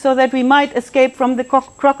 Solidarity so that we might escape from the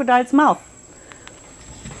crocodile's mouth.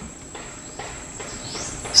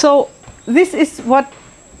 So this is what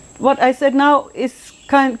I said now is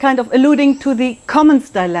kind of alluding to the commons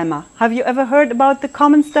dilemma. Have you ever heard about the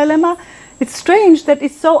commons dilemma? It's strange that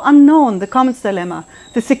it's so unknown, the commons dilemma.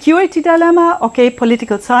 The security dilemma, okay,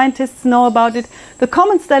 political scientists know about it. The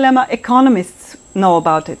commons dilemma, economists know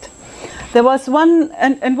about it. There was one,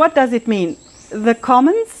 and what does it mean? The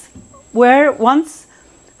commons were once,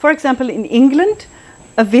 for example, in England,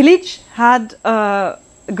 a village had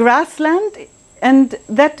grassland, and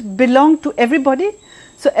that belonged to everybody.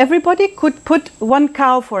 So everybody could put one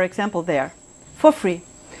cow, for example, there for free.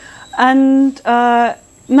 And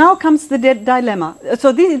now comes the dilemma.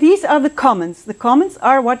 So these are the commons. The commons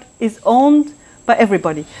are what is owned by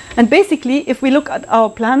everybody. And basically, if we look at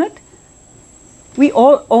our planet, we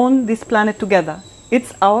all own this planet together.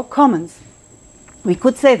 It's our commons. We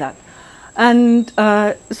could say that. And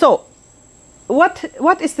so,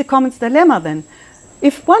 what is the commons dilemma then?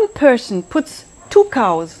 If one person puts 2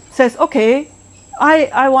 cows, says, okay,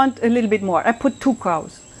 I want a little bit more, I put 2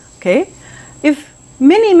 cows, okay? If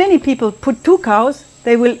many people put 2 cows,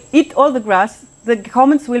 they will eat all the grass, the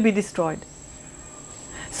commons will be destroyed.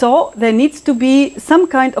 So there needs to be some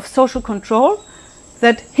kind of social control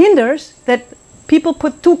that hinders that people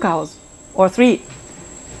put 2 cows or 3.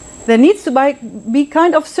 There needs to be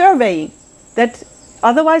kind of surveying that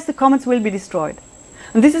otherwise the commons will be destroyed.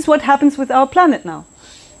 And this is what happens with our planet now.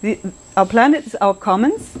 Our planet is our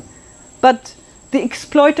commons, but the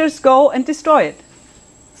exploiters go and destroy it.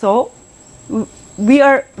 So we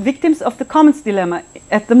are victims of the commons dilemma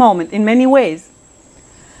at the moment in many ways.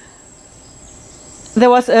 There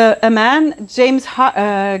was a man,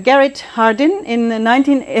 Garrett Hardin, in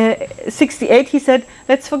 1968. He said,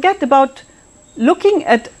 let's forget about looking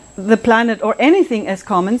at the planet or anything as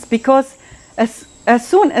commons, because as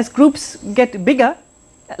soon as groups get bigger,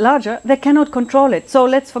 larger, they cannot control it. So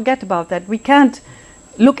let's forget about that. We can't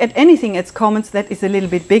look at anything as commons that is a little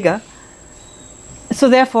bit bigger. So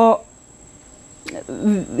therefore,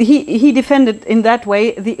 he defended in that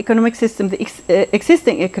way the economic system, the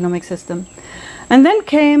existing economic system. And then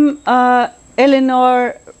came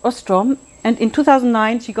Elinor Ostrom, and in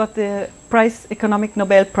 2009 she got the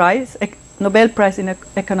Nobel Prize in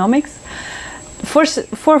Economics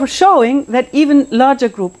for showing that even larger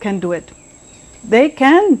group can do it. They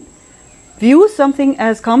can view something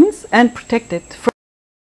as commons and protect it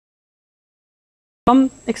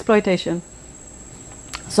from exploitation.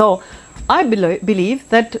 So I believe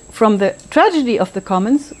that from the tragedy of the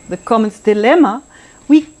commons dilemma,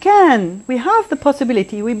 we have the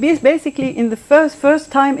possibility, basically in the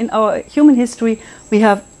first time in our human history, we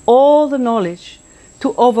have all the knowledge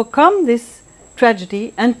to overcome this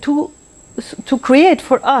tragedy and to create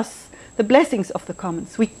for us the blessings of the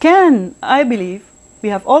commons. We can, I believe, we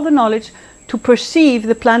have all the knowledge to perceive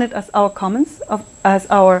the planet as our commons, as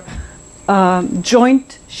our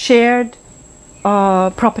joint, shared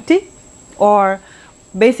property, or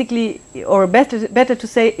basically, or better to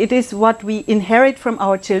say, it is what we inherit from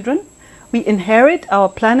our children. We inherit our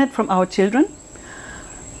planet from our children,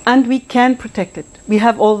 and we can protect it. We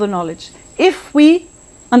have all the knowledge. If we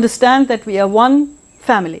understand that we are one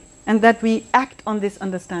family and that we act on this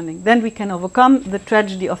understanding, then we can overcome the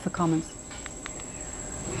tragedy of the commons.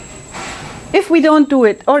 If we don't do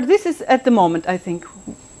it, or this is at the moment, I think,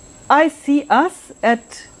 I see us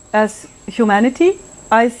as humanity,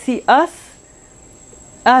 I see us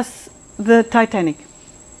as the Titanic.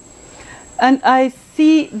 And I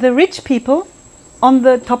see the rich people on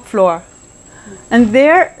the top floor. And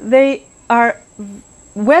there they are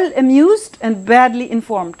well amused and badly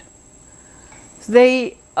informed.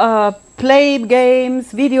 They play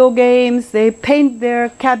games, video games, they paint their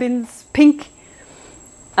cabins pink,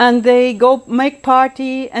 and they go make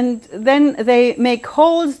party, and then they make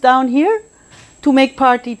holes down here to make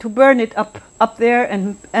party, to burn it up there,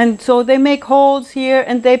 and so they make holes here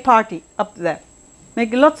and they party up there,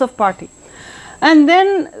 make lots of party. And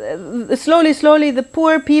then slowly the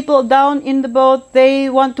poor people down in the boat, they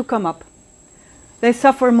want to come up. They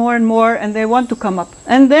suffer more and more and they want to come up.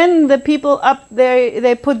 And then the people up there,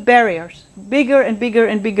 they put barriers, bigger and bigger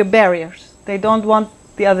and bigger barriers. They don't want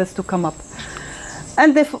the others to come up.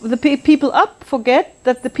 And the people up forget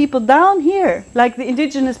that the people down here, like the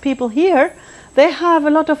indigenous people here, they have a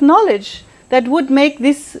lot of knowledge that would make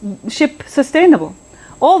this ship sustainable.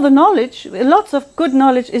 All the knowledge, lots of good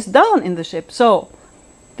knowledge is down in the ship, so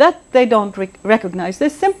that they don't recognize. They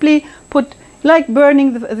simply put, like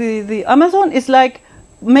burning the Amazon is like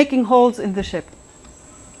making holes in the ship.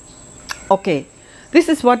 Okay, this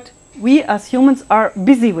is what we as humans are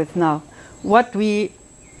busy with now. What we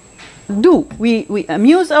do, we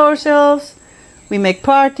amuse ourselves, we make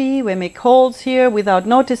party, we make holes here without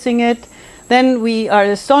noticing it. Then we are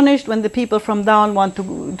astonished when the people from down want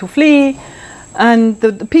to flee. And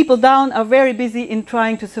the people down are very busy in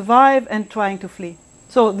trying to survive and trying to flee.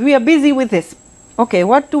 So we are busy with this. Okay,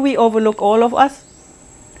 what do we overlook, all of us?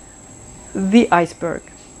 The iceberg.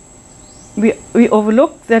 We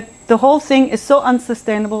overlook that the whole thing is so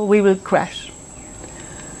unsustainable, we will crash.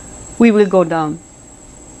 We will go down.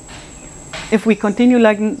 If we continue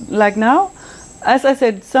like now, as I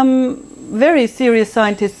said, some very serious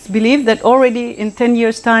scientists believe that already in 10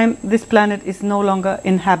 years' time, this planet is no longer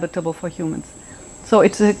inhabitable for humans. So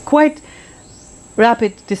it's a quite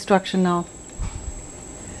rapid destruction now.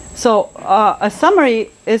 So a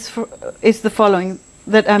summary is the following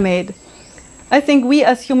that I made. I think we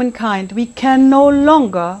as humankind, we can no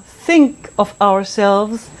longer think of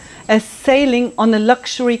ourselves as sailing on a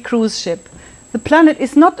luxury cruise ship. The planet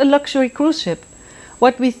is not a luxury cruise ship.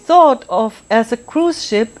 What we thought of as a cruise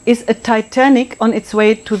ship is a Titanic on its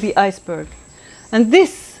way to the iceberg. And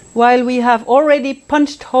this, while we have already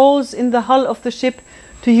punched holes in the hull of the ship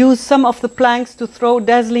to use some of the planks to throw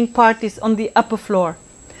dazzling parties on the upper floor.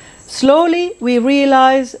 Slowly we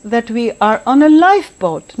realize that we are on a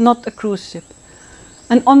lifeboat, not a cruise ship.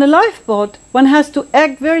 And on a lifeboat, one has to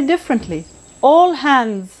act very differently. All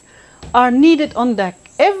hands are needed on deck.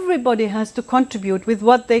 Everybody has to contribute with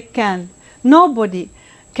what they can. Nobody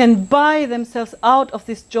can buy themselves out of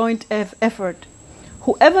this joint effort.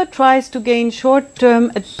 Whoever tries to gain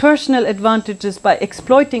short-term personal advantages by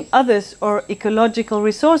exploiting others or ecological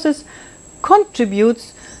resources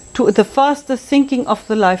contributes to the faster sinking of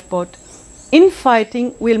the lifeboat.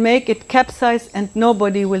 Infighting will make it capsize and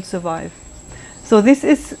nobody will survive. So this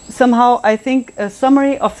is somehow, I think, a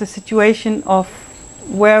summary of the situation of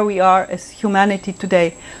where we are as humanity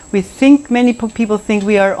today. We think, many people think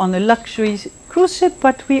we are on a luxury cruise ship,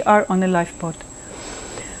 but we are on a lifeboat.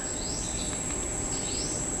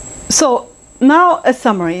 So now a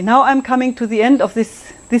summary. Now I'm coming to the end of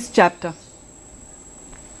this chapter.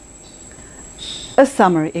 A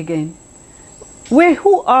summary again.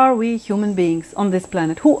 Who are we human beings on this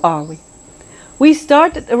planet? Who are we? We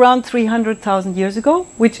started around 300,000 years ago,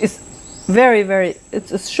 which is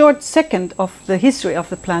it's a short second of the history of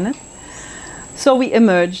the planet. So we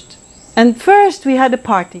emerged. And first we had a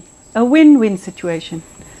party, a win-win situation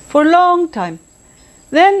for a long time.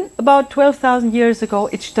 Then about 12,000 years ago,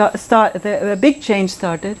 a big change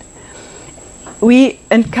started. We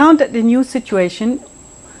encountered a new situation.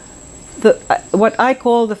 What I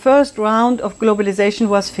call the first round of globalization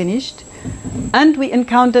was finished. And we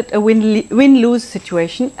encountered a win-lose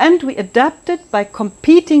situation, and we adapted by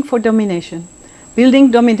competing for domination.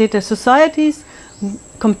 Building dominator societies,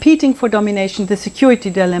 competing for domination. The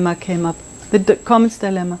security dilemma came up. The commons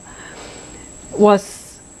dilemma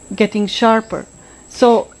was getting sharper.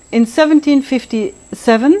 So in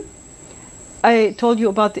 1757, I told you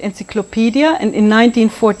about the encyclopedia, and in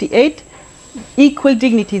 1948, equal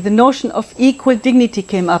dignity, the notion of equal dignity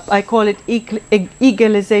came up. I call it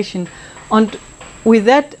egalization. And with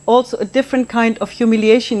that also a different kind of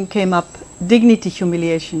humiliation came up, dignity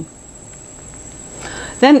humiliation.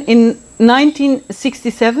 Then in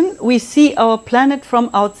 1967 we see our planet from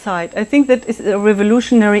outside. I think that is a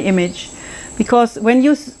revolutionary image, because when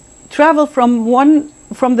you travel from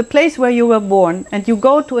the place where you were born and you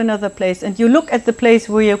go to another place and you look at the place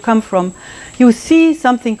where you come from, you see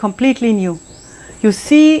something completely new. You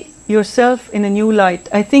see yourself in a new light.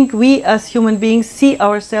 I think we as human beings see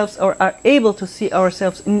ourselves, or are able to see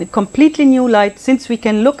ourselves, in a completely new light, since we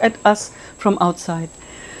can look at us from outside.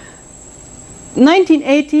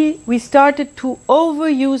 1980 we started to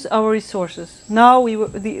overuse our resources. Now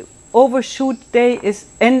the overshoot day is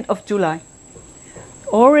end of July.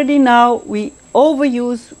 Already now we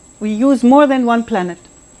use more than one planet.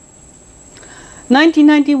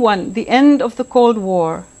 1991, the end of the Cold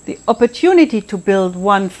War, the opportunity to build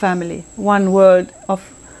one family, one world of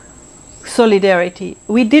solidarity.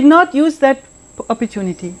 We did not use that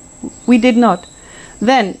opportunity. We did not.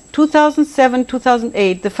 Then 2007,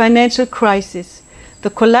 2008, the financial crisis, the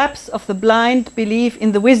collapse of the blind belief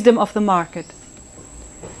in the wisdom of the market.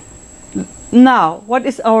 Now, what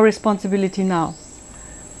is our responsibility now?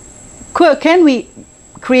 Can we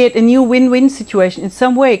create a new win-win situation in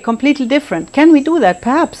some way, completely different? Can we do that?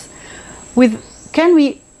 Perhaps. Can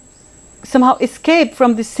we somehow escape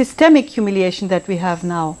from the systemic humiliation that we have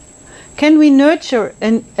now? Can we nurture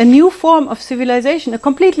a new form of civilization, a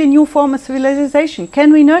completely new form of civilization?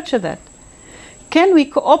 Can we nurture that? Can we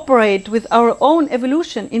cooperate with our own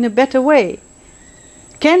evolution in a better way?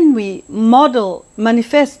 Can we model,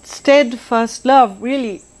 manifest steadfast love,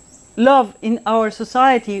 really love in our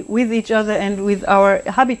society with each other and with our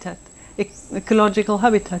habitat, ecological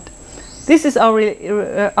habitat? This is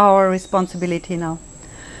our responsibility now.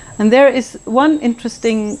 And there is one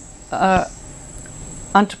interesting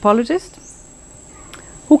anthropologist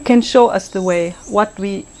who can show us the way,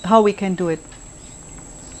 how we can do it.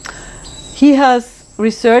 He has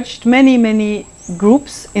researched many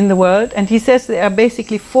groups in the world, and he says there are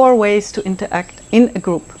basically 4 ways to interact in a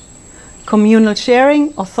group: communal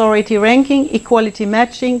sharing, authority ranking, equality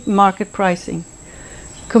matching, market pricing.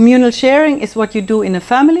 Communal sharing is what you do in a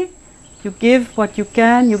family. You give what you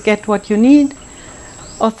can, you get what you need.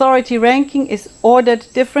 Authority ranking is ordered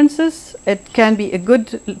differences. It can be a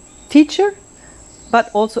good teacher, but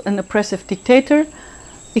also an oppressive dictator.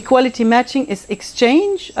 Equality matching is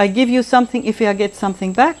exchange. I give you something if I get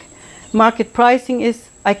something back. Market pricing is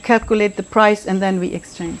I calculate the price and then we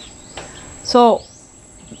exchange. So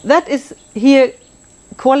that is here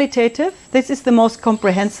qualitative. This is the most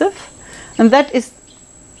comprehensive, and that is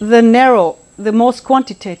the narrow, the most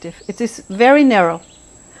quantitative. It is very narrow.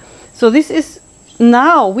 So this is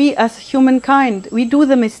now we as humankind, we do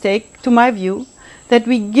the mistake, to my view, that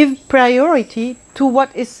we give priority to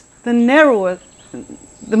what is the narrower,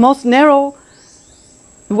 the most narrow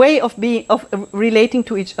way of relating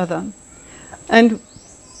to each other, and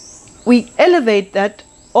we elevate that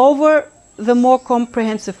over the more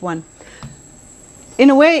comprehensive one. In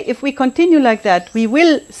a way, if we continue like that, we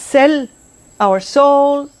will sell our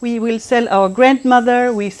soul, we will sell our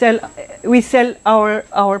grandmother, we sell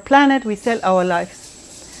our planet, we sell our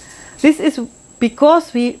lives. This is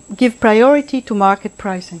because we give priority to market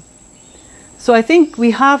pricing. So I think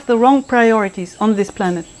we have the wrong priorities on this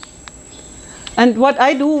planet. And what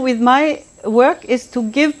I do with my work is to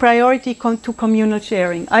give priority to communal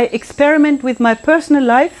sharing. I experiment with my personal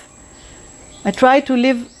life. I try to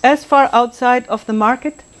live as far outside of the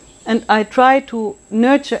market, and I try to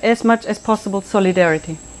nurture as much as possible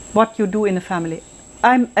solidarity, what you do in a family.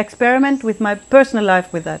 I experiment with my personal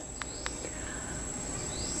life with that.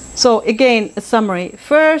 So again, a summary.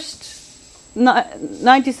 First,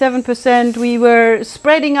 97% we were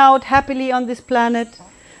spreading out happily on this planet.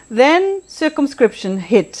 Then circumscription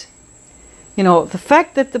hit. You know, the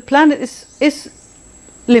fact that the planet is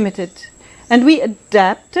limited. And we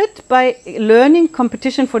adapted by learning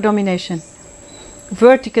competition for domination.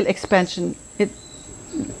 Vertical expansion.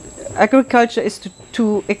 Agriculture is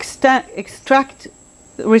to extract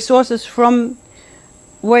resources from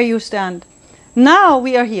where you stand. Now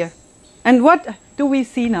we are here. And what do we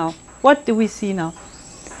see now? What do we see now?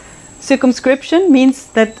 Circumscription means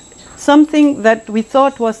that something that we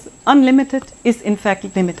thought was unlimited is in fact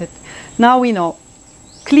limited. Now we know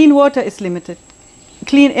clean water is limited.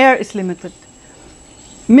 Clean air is limited.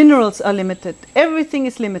 Minerals are limited. Everything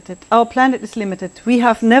is limited. Our planet is limited. We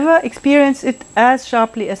have never experienced it as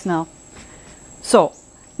sharply as now. So,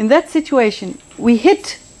 in that situation, we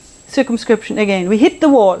hit circumscription again. We hit the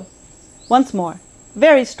wall once more,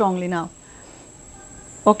 very strongly now.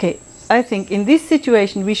 Okay, I think in this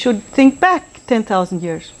situation we should think back 10,000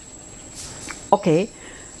 years. Okay,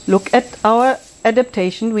 look at our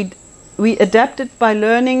adaptation. We adapted by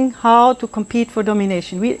learning how to compete for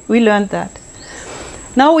domination. We learned that.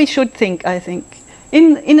 Now we should think, I think,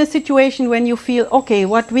 in a situation when you feel, okay,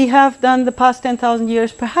 what we have done the past 10,000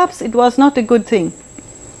 years, perhaps it was not a good thing.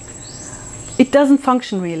 It doesn't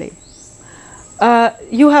function really.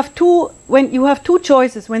 You have two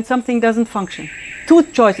choices when something doesn't function. Two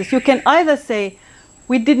choices. You can either say,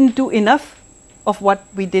 we didn't do enough of what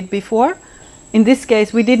we did before. In this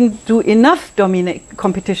case, we didn't do enough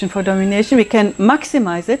competition for domination. We can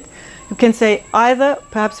maximize it. You can say either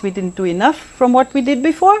perhaps we didn't do enough from what we did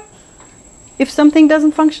before, if something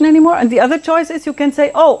doesn't function anymore. And the other choice is you can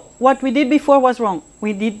say, oh, what we did before was wrong.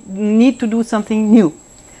 We need to do something new.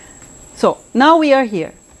 So now we are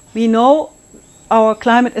here. We know our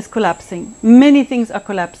climate is collapsing. Many things are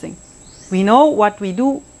collapsing. We know what we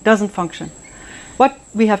do doesn't function.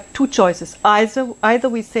 We have two choices. Either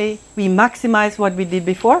we say we maximize what we did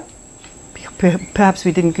before. Perhaps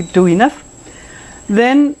we didn't do enough.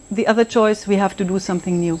 Then the other choice, we have to do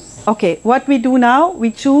something new. Okay, what we do now,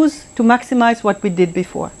 we choose to maximize what we did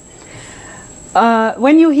before.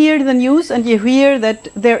 When you hear the news and you hear that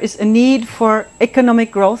there is a need for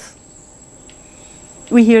economic growth,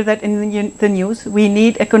 we hear that in the news, we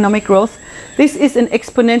need economic growth. This is an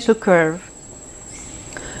exponential curve.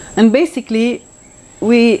 And basically,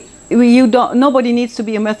 nobody needs to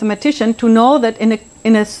be a mathematician to know that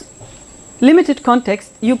in a limited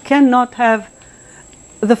context, you cannot have,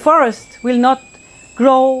 the forest will not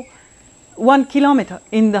grow 1 kilometer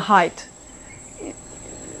in the height.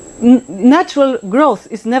 Natural growth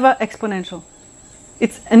is never exponential.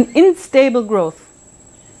 It's an unstable growth.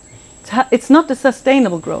 It's not a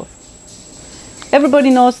sustainable growth. Everybody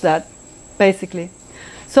knows that, basically.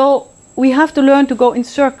 So we have to learn to go in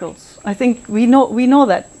circles. I think we know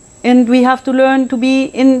that. And we have to learn to be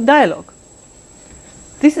in dialogue.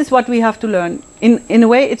 This is what we have to learn. In a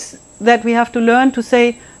way, it's that we have to learn to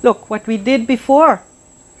say, look, what we did before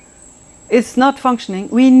is not functioning.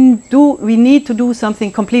 We need to do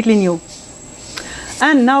something completely new.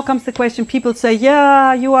 And now comes the question, people say,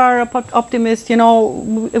 yeah, you are an optimist, you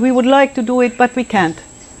know, we would like to do it, but we can't.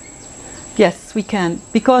 Yes, we can,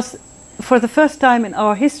 because for the first time in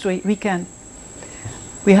our history, we can.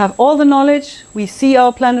 We have all the knowledge, we see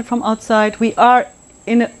our planet from outside, we are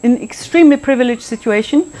in an extremely privileged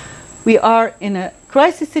situation, we are in a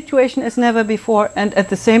crisis situation as never before, and at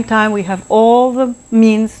the same time we have all the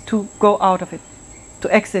means to go out of it, to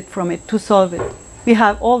exit from it, to solve it. We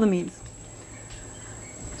have all the means.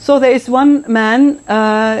 So there is one man,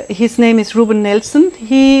 his name is Ruben Nelson.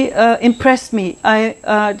 He impressed me.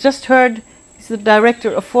 I just heard, he's the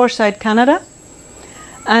director of Foresight Canada,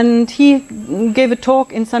 and he gave a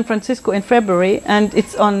talk in San Francisco in February, and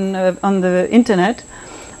it's on the internet.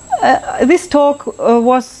 This talk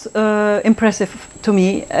was impressive to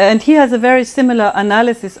me, and he has a very similar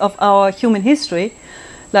analysis of our human history.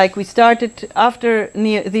 Like we started after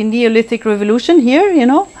the Neolithic Revolution here, you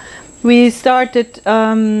know. We started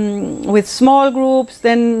with small groups,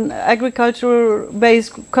 then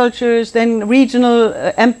agriculture-based cultures, then regional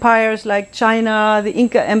empires like China, the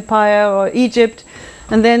Inca Empire or Egypt.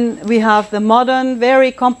 And then we have the modern,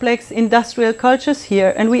 very complex industrial cultures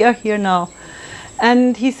here, and we are here now.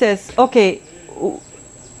 And he says, okay,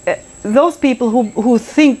 those people who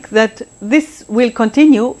think that this will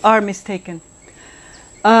continue are mistaken.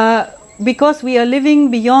 Because we are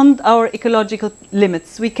living beyond our ecological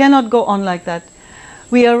limits. We cannot go on like that.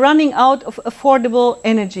 We are running out of affordable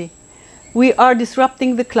energy. We are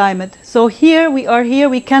disrupting the climate. So here,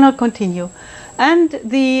 we cannot continue. And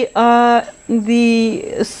the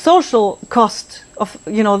social cost of,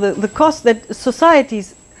 you know, the cost that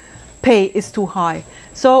societies pay is too high.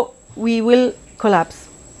 So we will collapse.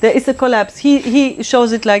 There is a collapse. He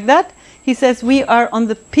shows it like that. He says we are on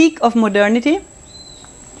the peak of modernity.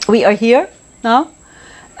 We are here now,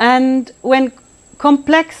 and when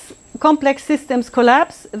complex systems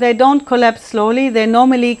collapse, they don't collapse slowly, they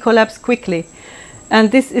normally collapse quickly. And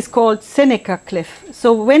this is called Seneca cliff.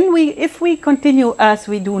 So if we continue as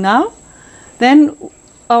we do now, then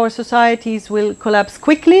our societies will collapse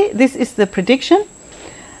quickly. This is the prediction.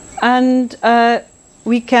 And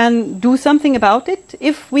we can do something about it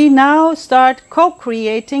if we now start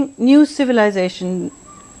co-creating new civilization,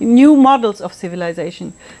 new models of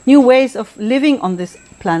civilization, new ways of living on this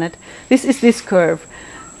planet. This is this curve.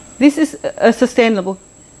 This is a sustainable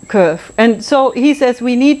curve. And so he says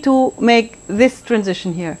we need to make this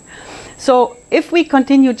transition here. So if we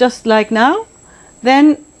continue just like now,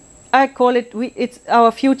 then I call it,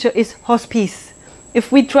 our future is hospice.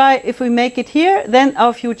 If we make it here, then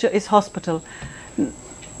our future is hospital.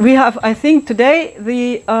 We have, I think, today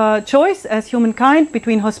the choice as humankind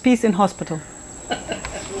between hospice and hospital.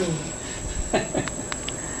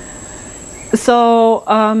 So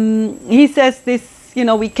he says this, you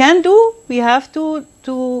know, we have to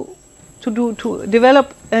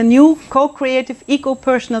develop a new co-creative,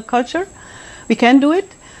 eco-personal culture. We can do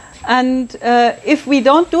it, and if we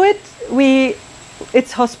don't do it,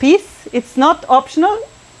 it's hospice. It's not optional.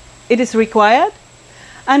 It is required,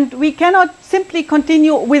 and we cannot simply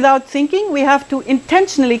continue without thinking. We have to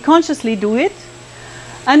intentionally, consciously do it.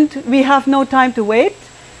 And we have no time to wait.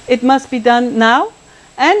 It must be done now.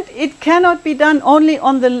 And it cannot be done only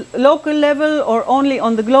on the local level or only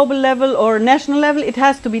on the global level or national level. It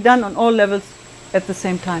has to be done on all levels at the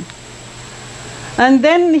same time. And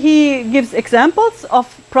then he gives examples of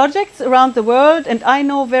projects around the world. And I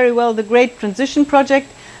know very well the Great Transition Project.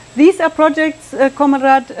 These are projects,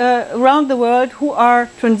 comrade, around the world who are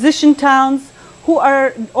transition towns, who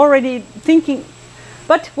are already thinking.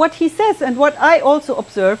 But what he says, and what I also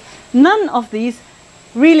observe, none of these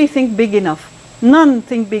really think big enough. None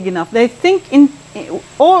think big enough. They think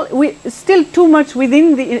still too much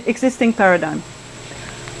within the existing paradigm.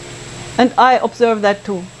 And I observe that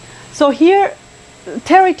too. So here,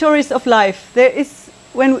 territories of life. There is,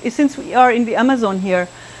 since we are in the Amazon here,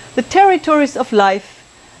 the territories of life,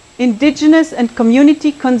 indigenous and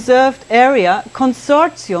community conserved area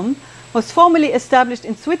consortium was formally established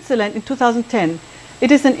in Switzerland in 2010.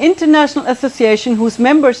 It is an international association whose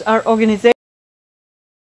members are organizations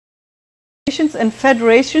and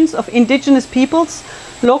federations of indigenous peoples,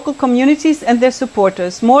 local communities and their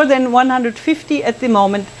supporters, more than 150 at the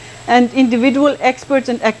moment, and individual experts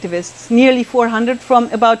and activists, nearly 400 from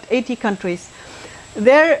about 80 countries.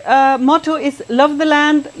 Their motto is love the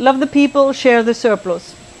land, love the people, share the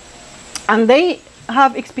surplus. And they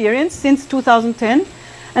have experience since 2010,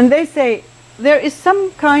 and they say there is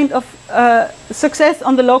some kind of success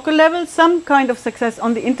on the local level, some kind of success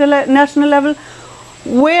on the international level.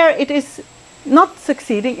 Where it is not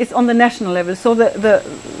succeeding is on the national level. So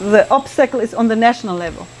the obstacle is on the national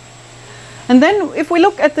level. And then if we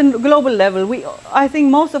look at the global level, I think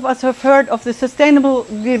most of us have heard of the Sustainable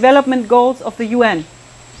Development Goals of the UN.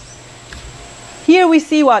 Here we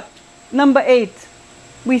see what? Number 8.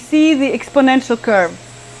 We see the exponential curve.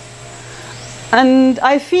 And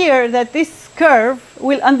I fear that this curve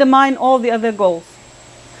will undermine all the other goals.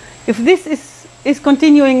 If this is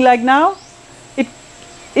continuing like now,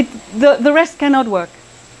 the rest cannot work.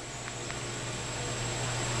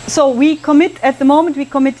 So we commit, at the moment, we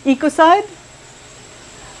commit ecocide.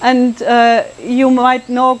 And you might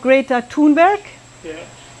know Greta Thunberg. Yeah.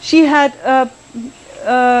 She had a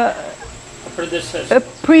predecessor.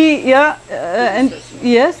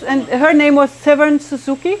 Yes, and her name was Severn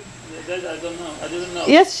Suzuki. That I don't know. I didn't know.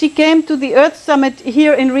 Yes, she came to the Earth Summit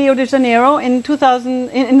here in Rio de Janeiro in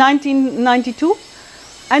 1992,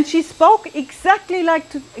 and she spoke exactly like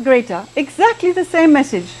Greta, exactly the same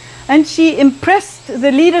message, and she impressed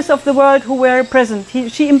the leaders of the world who were present.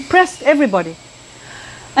 She impressed everybody.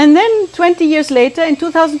 And then 20 years later, in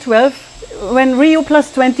 2012, when Rio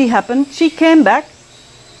Plus 20 happened, she came back,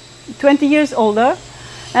 20 years older,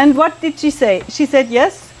 and what did she say? She said,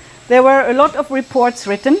 yes, there were a lot of reports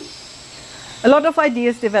written, a lot of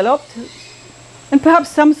ideas developed, and perhaps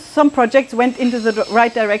some projects went into the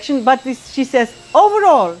right direction, but she says,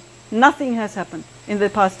 overall, nothing has happened in the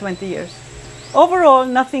past 20 years. Overall,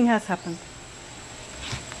 nothing has happened.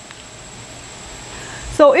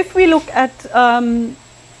 So if we look at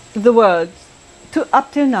the world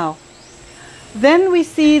up till now, then we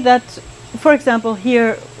see that, for example,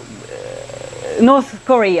 here, North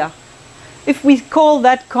Korea, if we call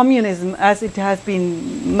that communism as it has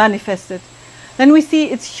been manifested, then we see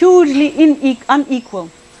it's hugely unequal.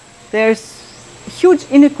 There's huge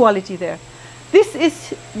inequality there. This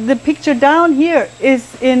is the picture down here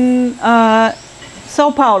is in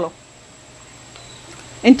Sao Paulo.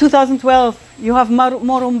 In 2012, you have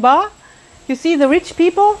Morumba. You see the rich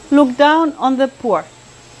people look down on the poor.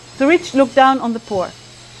 The rich look down on the poor.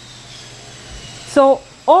 So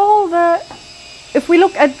if we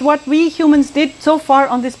look at what we humans did so far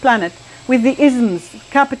on this planet, with the isms,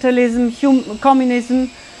 capitalism, communism,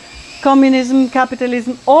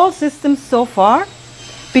 capitalism, all systems so far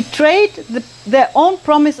betrayed their own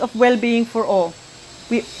promise of well-being for all.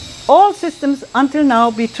 All systems until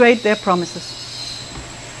now betrayed their promises.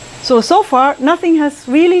 So far, nothing has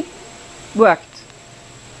really worked.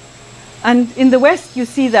 And in the West, you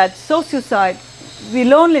see that sociocide, the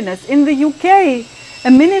loneliness. In the UK, a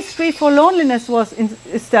ministry for loneliness was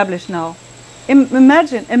established now.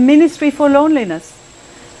 Imagine, a ministry for loneliness.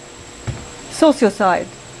 Sociocide.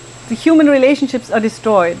 The human relationships are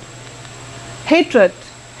destroyed. Hatred,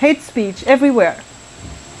 hate speech everywhere.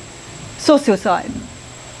 Sociocide.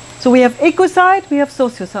 So we have ecocide, we have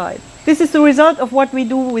sociocide. This is the result of what we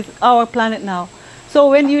do with our planet now. So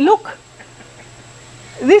when you look,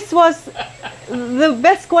 this was the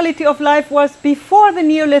best quality of life was before the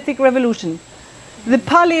Neolithic revolution. The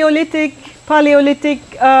Paleolithic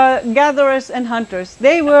gatherers and hunters,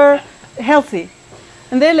 they were healthy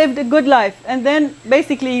and they lived a good life. And then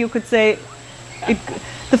basically you could say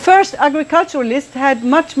the first agriculturalists had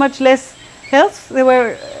much less health. They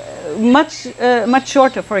were much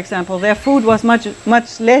shorter, for example. Their food was much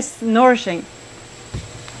less nourishing.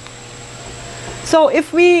 So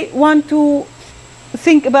if we want to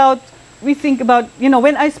think about,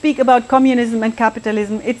 when I speak about communism and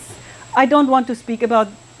capitalism, I don't want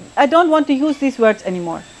to use these words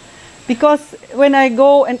anymore. Because when I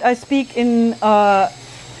go and I speak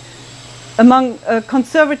among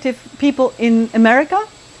conservative people in America,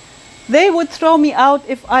 they would throw me out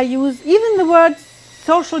if I use even the word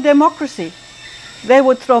social democracy. They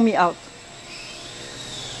would throw me out.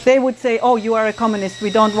 They would say, oh, you are a communist,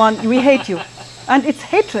 we hate you. And it's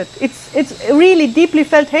hatred. It's really deeply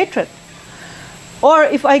felt hatred. Or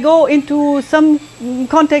if I go into some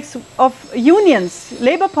context of unions,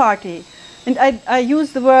 Labour Party, and I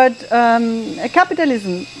use the word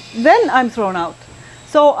capitalism, then I'm thrown out.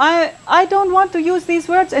 So I don't want to use these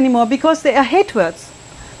words anymore because they are hate words.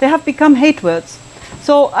 They have become hate words.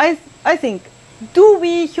 So I think, do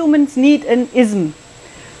we humans need an ism?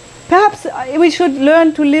 Perhaps we should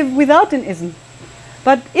learn to live without an ism.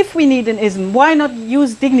 But if we need an ism, why not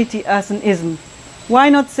use dignity as an ism? Why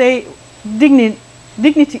not say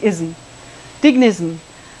dignityism, dignism?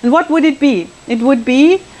 And what would it be? It would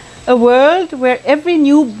be a world where every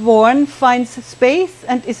newborn finds space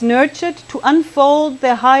and is nurtured to unfold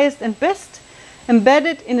their highest and best,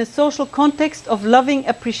 embedded in a social context of loving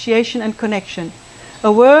appreciation and connection.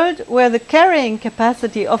 A world where the carrying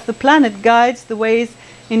capacity of the planet guides the ways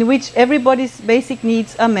in which everybody's basic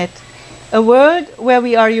needs are met. A world where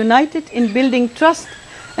we are united in building trust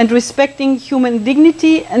and respecting human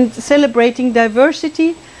dignity and celebrating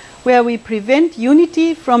diversity, where we prevent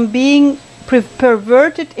unity from being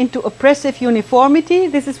perverted into oppressive uniformity.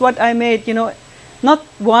 This is what I made, you know, not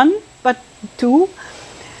one, but two.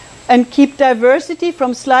 And keep diversity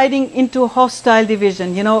from sliding into hostile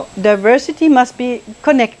division. You know, diversity must be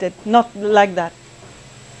connected, not like that.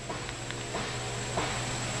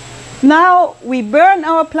 Now we burn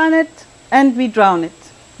our planet and we drown it.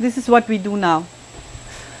 This is what we do now.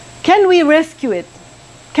 Can we rescue it?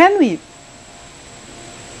 Can we?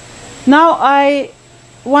 Now I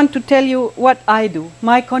want to tell you what I do,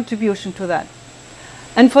 my contribution to that.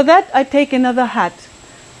 And for that I take another hat.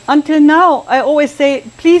 Until now, I always say,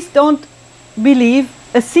 please don't believe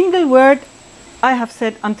a single word I have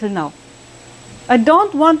said until now. I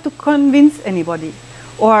don't want to convince anybody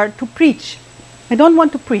or to preach. I don't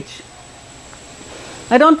want to preach.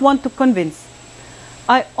 I don't want to convince.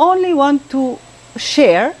 I only want to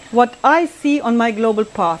share what I see on my global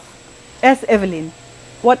path as Evelin.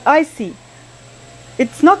 What I see.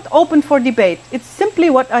 It's not open for debate. It's simply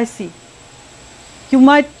what I see.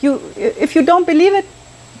 If you don't believe it,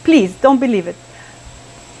 please don't believe it.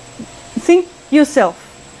 Think yourself.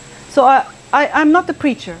 So I'm not a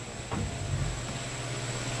preacher.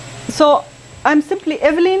 So I'm simply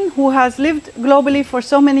Evelin, who has lived globally for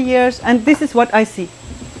so many years, and this is what I see.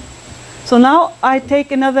 So now I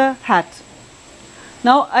take another hat.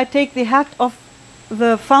 Now I take the hat of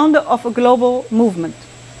the founder of a global movement.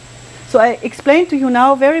 So I explain to you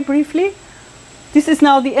now very briefly. This is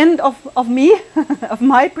now the end of me, of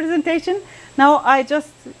my presentation. Now I just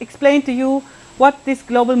explain to you what this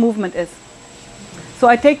global movement is. So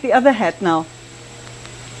I take the other hat now.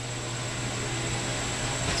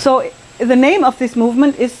 So the name of this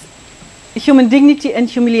movement is Human Dignity and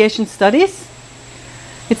Humiliation Studies.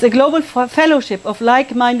 It's a global fellowship of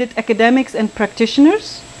like-minded academics and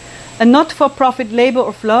practitioners, a not-for-profit labor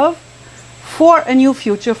of love for a new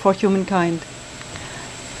future for humankind.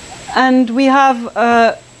 And we have,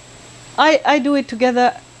 I do it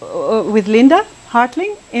together with Linda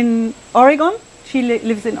Hartling in Oregon. She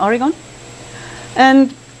lives in Oregon.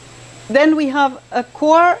 And then we have a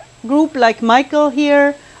core group like Michael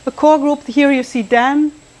here, a core group. Here you see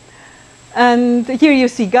Dan, and here you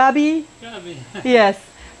see Gabi. Yes.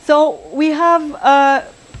 So we have,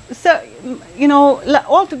 you know,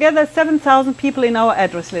 altogether 7,000 people in our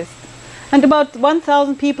address list, and about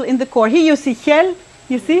 1,000 people in the core. Here you see Kjell.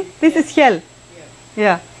 You see, this is Kjell.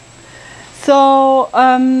 Yeah. So,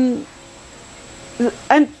 and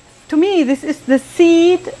to me, this is the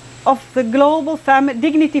seed of the global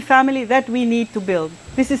dignity family that we need to build.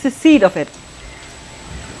 This is the seed of it.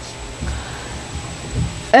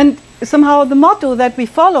 And somehow the motto that we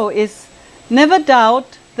follow is, never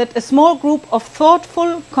doubt that a small group of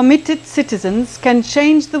thoughtful, committed citizens can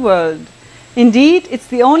change the world. Indeed, it's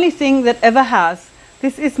the only thing that ever has.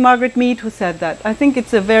 This is Margaret Mead who said that. I think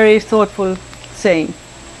it's a very thoughtful saying.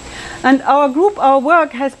 And our group, our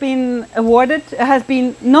work has been awarded, has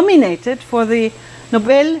been nominated for the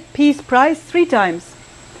Nobel Peace Prize 3 times,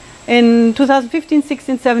 in 2015,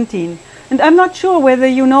 16, 17. And I'm not sure whether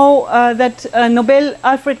you know that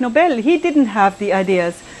Alfred Nobel, he didn't have the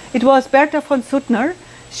ideas. It was Bertha von Suttner.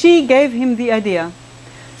 She gave him the idea.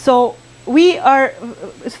 So we are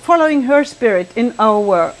following her spirit in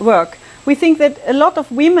our work. We think that a lot of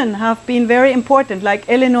women have been very important, like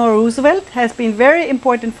Eleanor Roosevelt has been very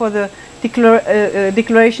important for the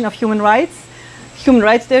Declaration of Human Rights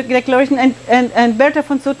Declaration, and Bertha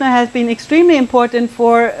von Suttner has been extremely important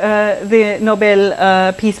for the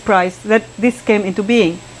Nobel Peace Prize, that this came into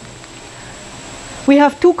being. We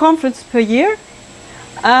have 2 conferences per year,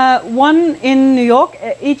 one in New York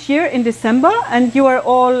each year in December, and you are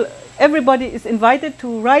all, everybody is invited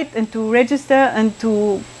to write and to register and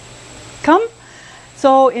to come.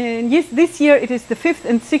 So this year it is the 5th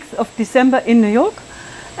and 6th of December in New York.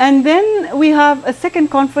 And then we have a second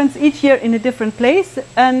conference each year in a different place.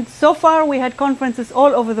 And so far we had conferences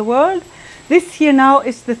all over the world. This year now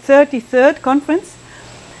is the 33rd conference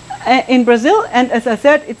in Brazil. And as I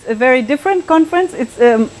said, it's a very different conference. It's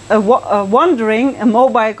a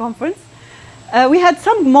mobile conference. We had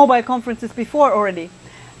some mobile conferences before already.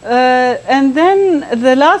 And then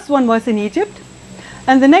the last one was in Egypt.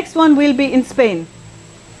 And the next one will be in Spain.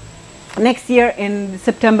 Next year in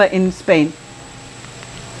September in Spain.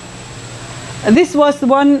 This was the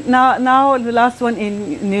one, now the last one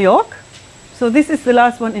in New York. So this is the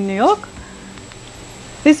last one in New York.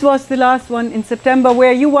 This was the last one in September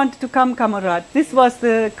where you wanted to come, Kamerad. This was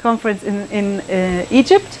the conference in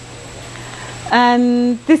Egypt.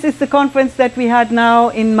 And this is the conference that we had now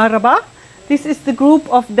in Maraba. This is the group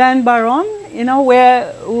of Dan Baron, you know,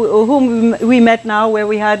 whom we met now, where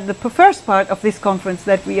we had the first part of this conference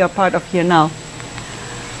that we are part of here now.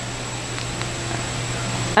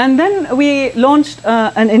 And then we launched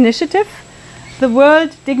an initiative, the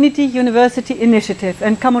World Dignity University Initiative.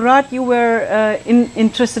 And Kamerad, you were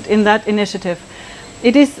interested in that initiative.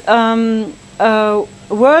 It is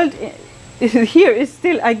world. Here is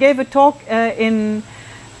still. I gave a talk in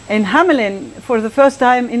Hamelin for the first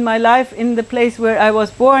time in my life, in the place where I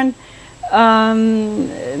was born.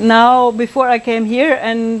 Now, before I came here,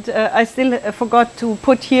 and I still forgot to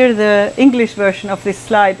put here the English version of this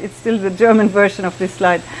slide. It's still the German version of this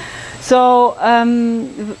slide. So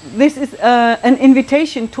this is an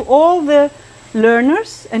invitation to all the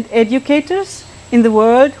learners and educators in the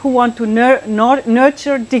world who want to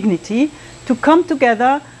nurture dignity, to come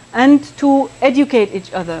together and to educate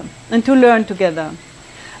each other and to learn together.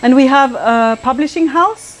 And we have a publishing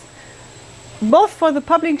house, both for the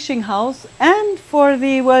publishing house and for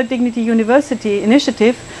the World Dignity University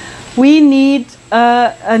initiative. We need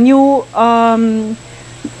a new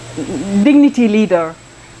dignity leader,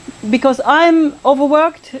 because I'm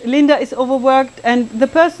overworked, Linda is overworked, and the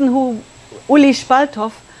person who, Uli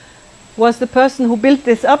Spalthoff, was the person who built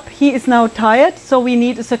this up. He is now tired, so we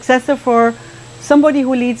need a successor for somebody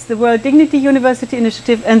who leads the World Dignity University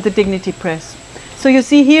Initiative and the Dignity Press. So you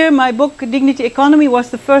see here, my book, Dignity Economy,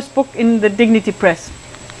 was the first book in the Dignity Press.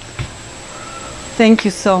 Thank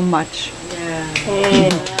you so much. Yeah.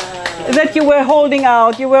 That you were holding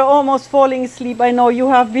out, you were almost falling asleep. I know you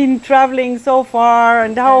have been traveling so far,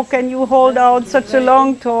 and how can you hold out such a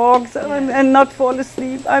long talk and not fall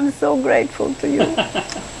asleep? I'm so grateful to you.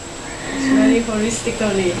 It's very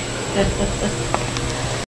holistically.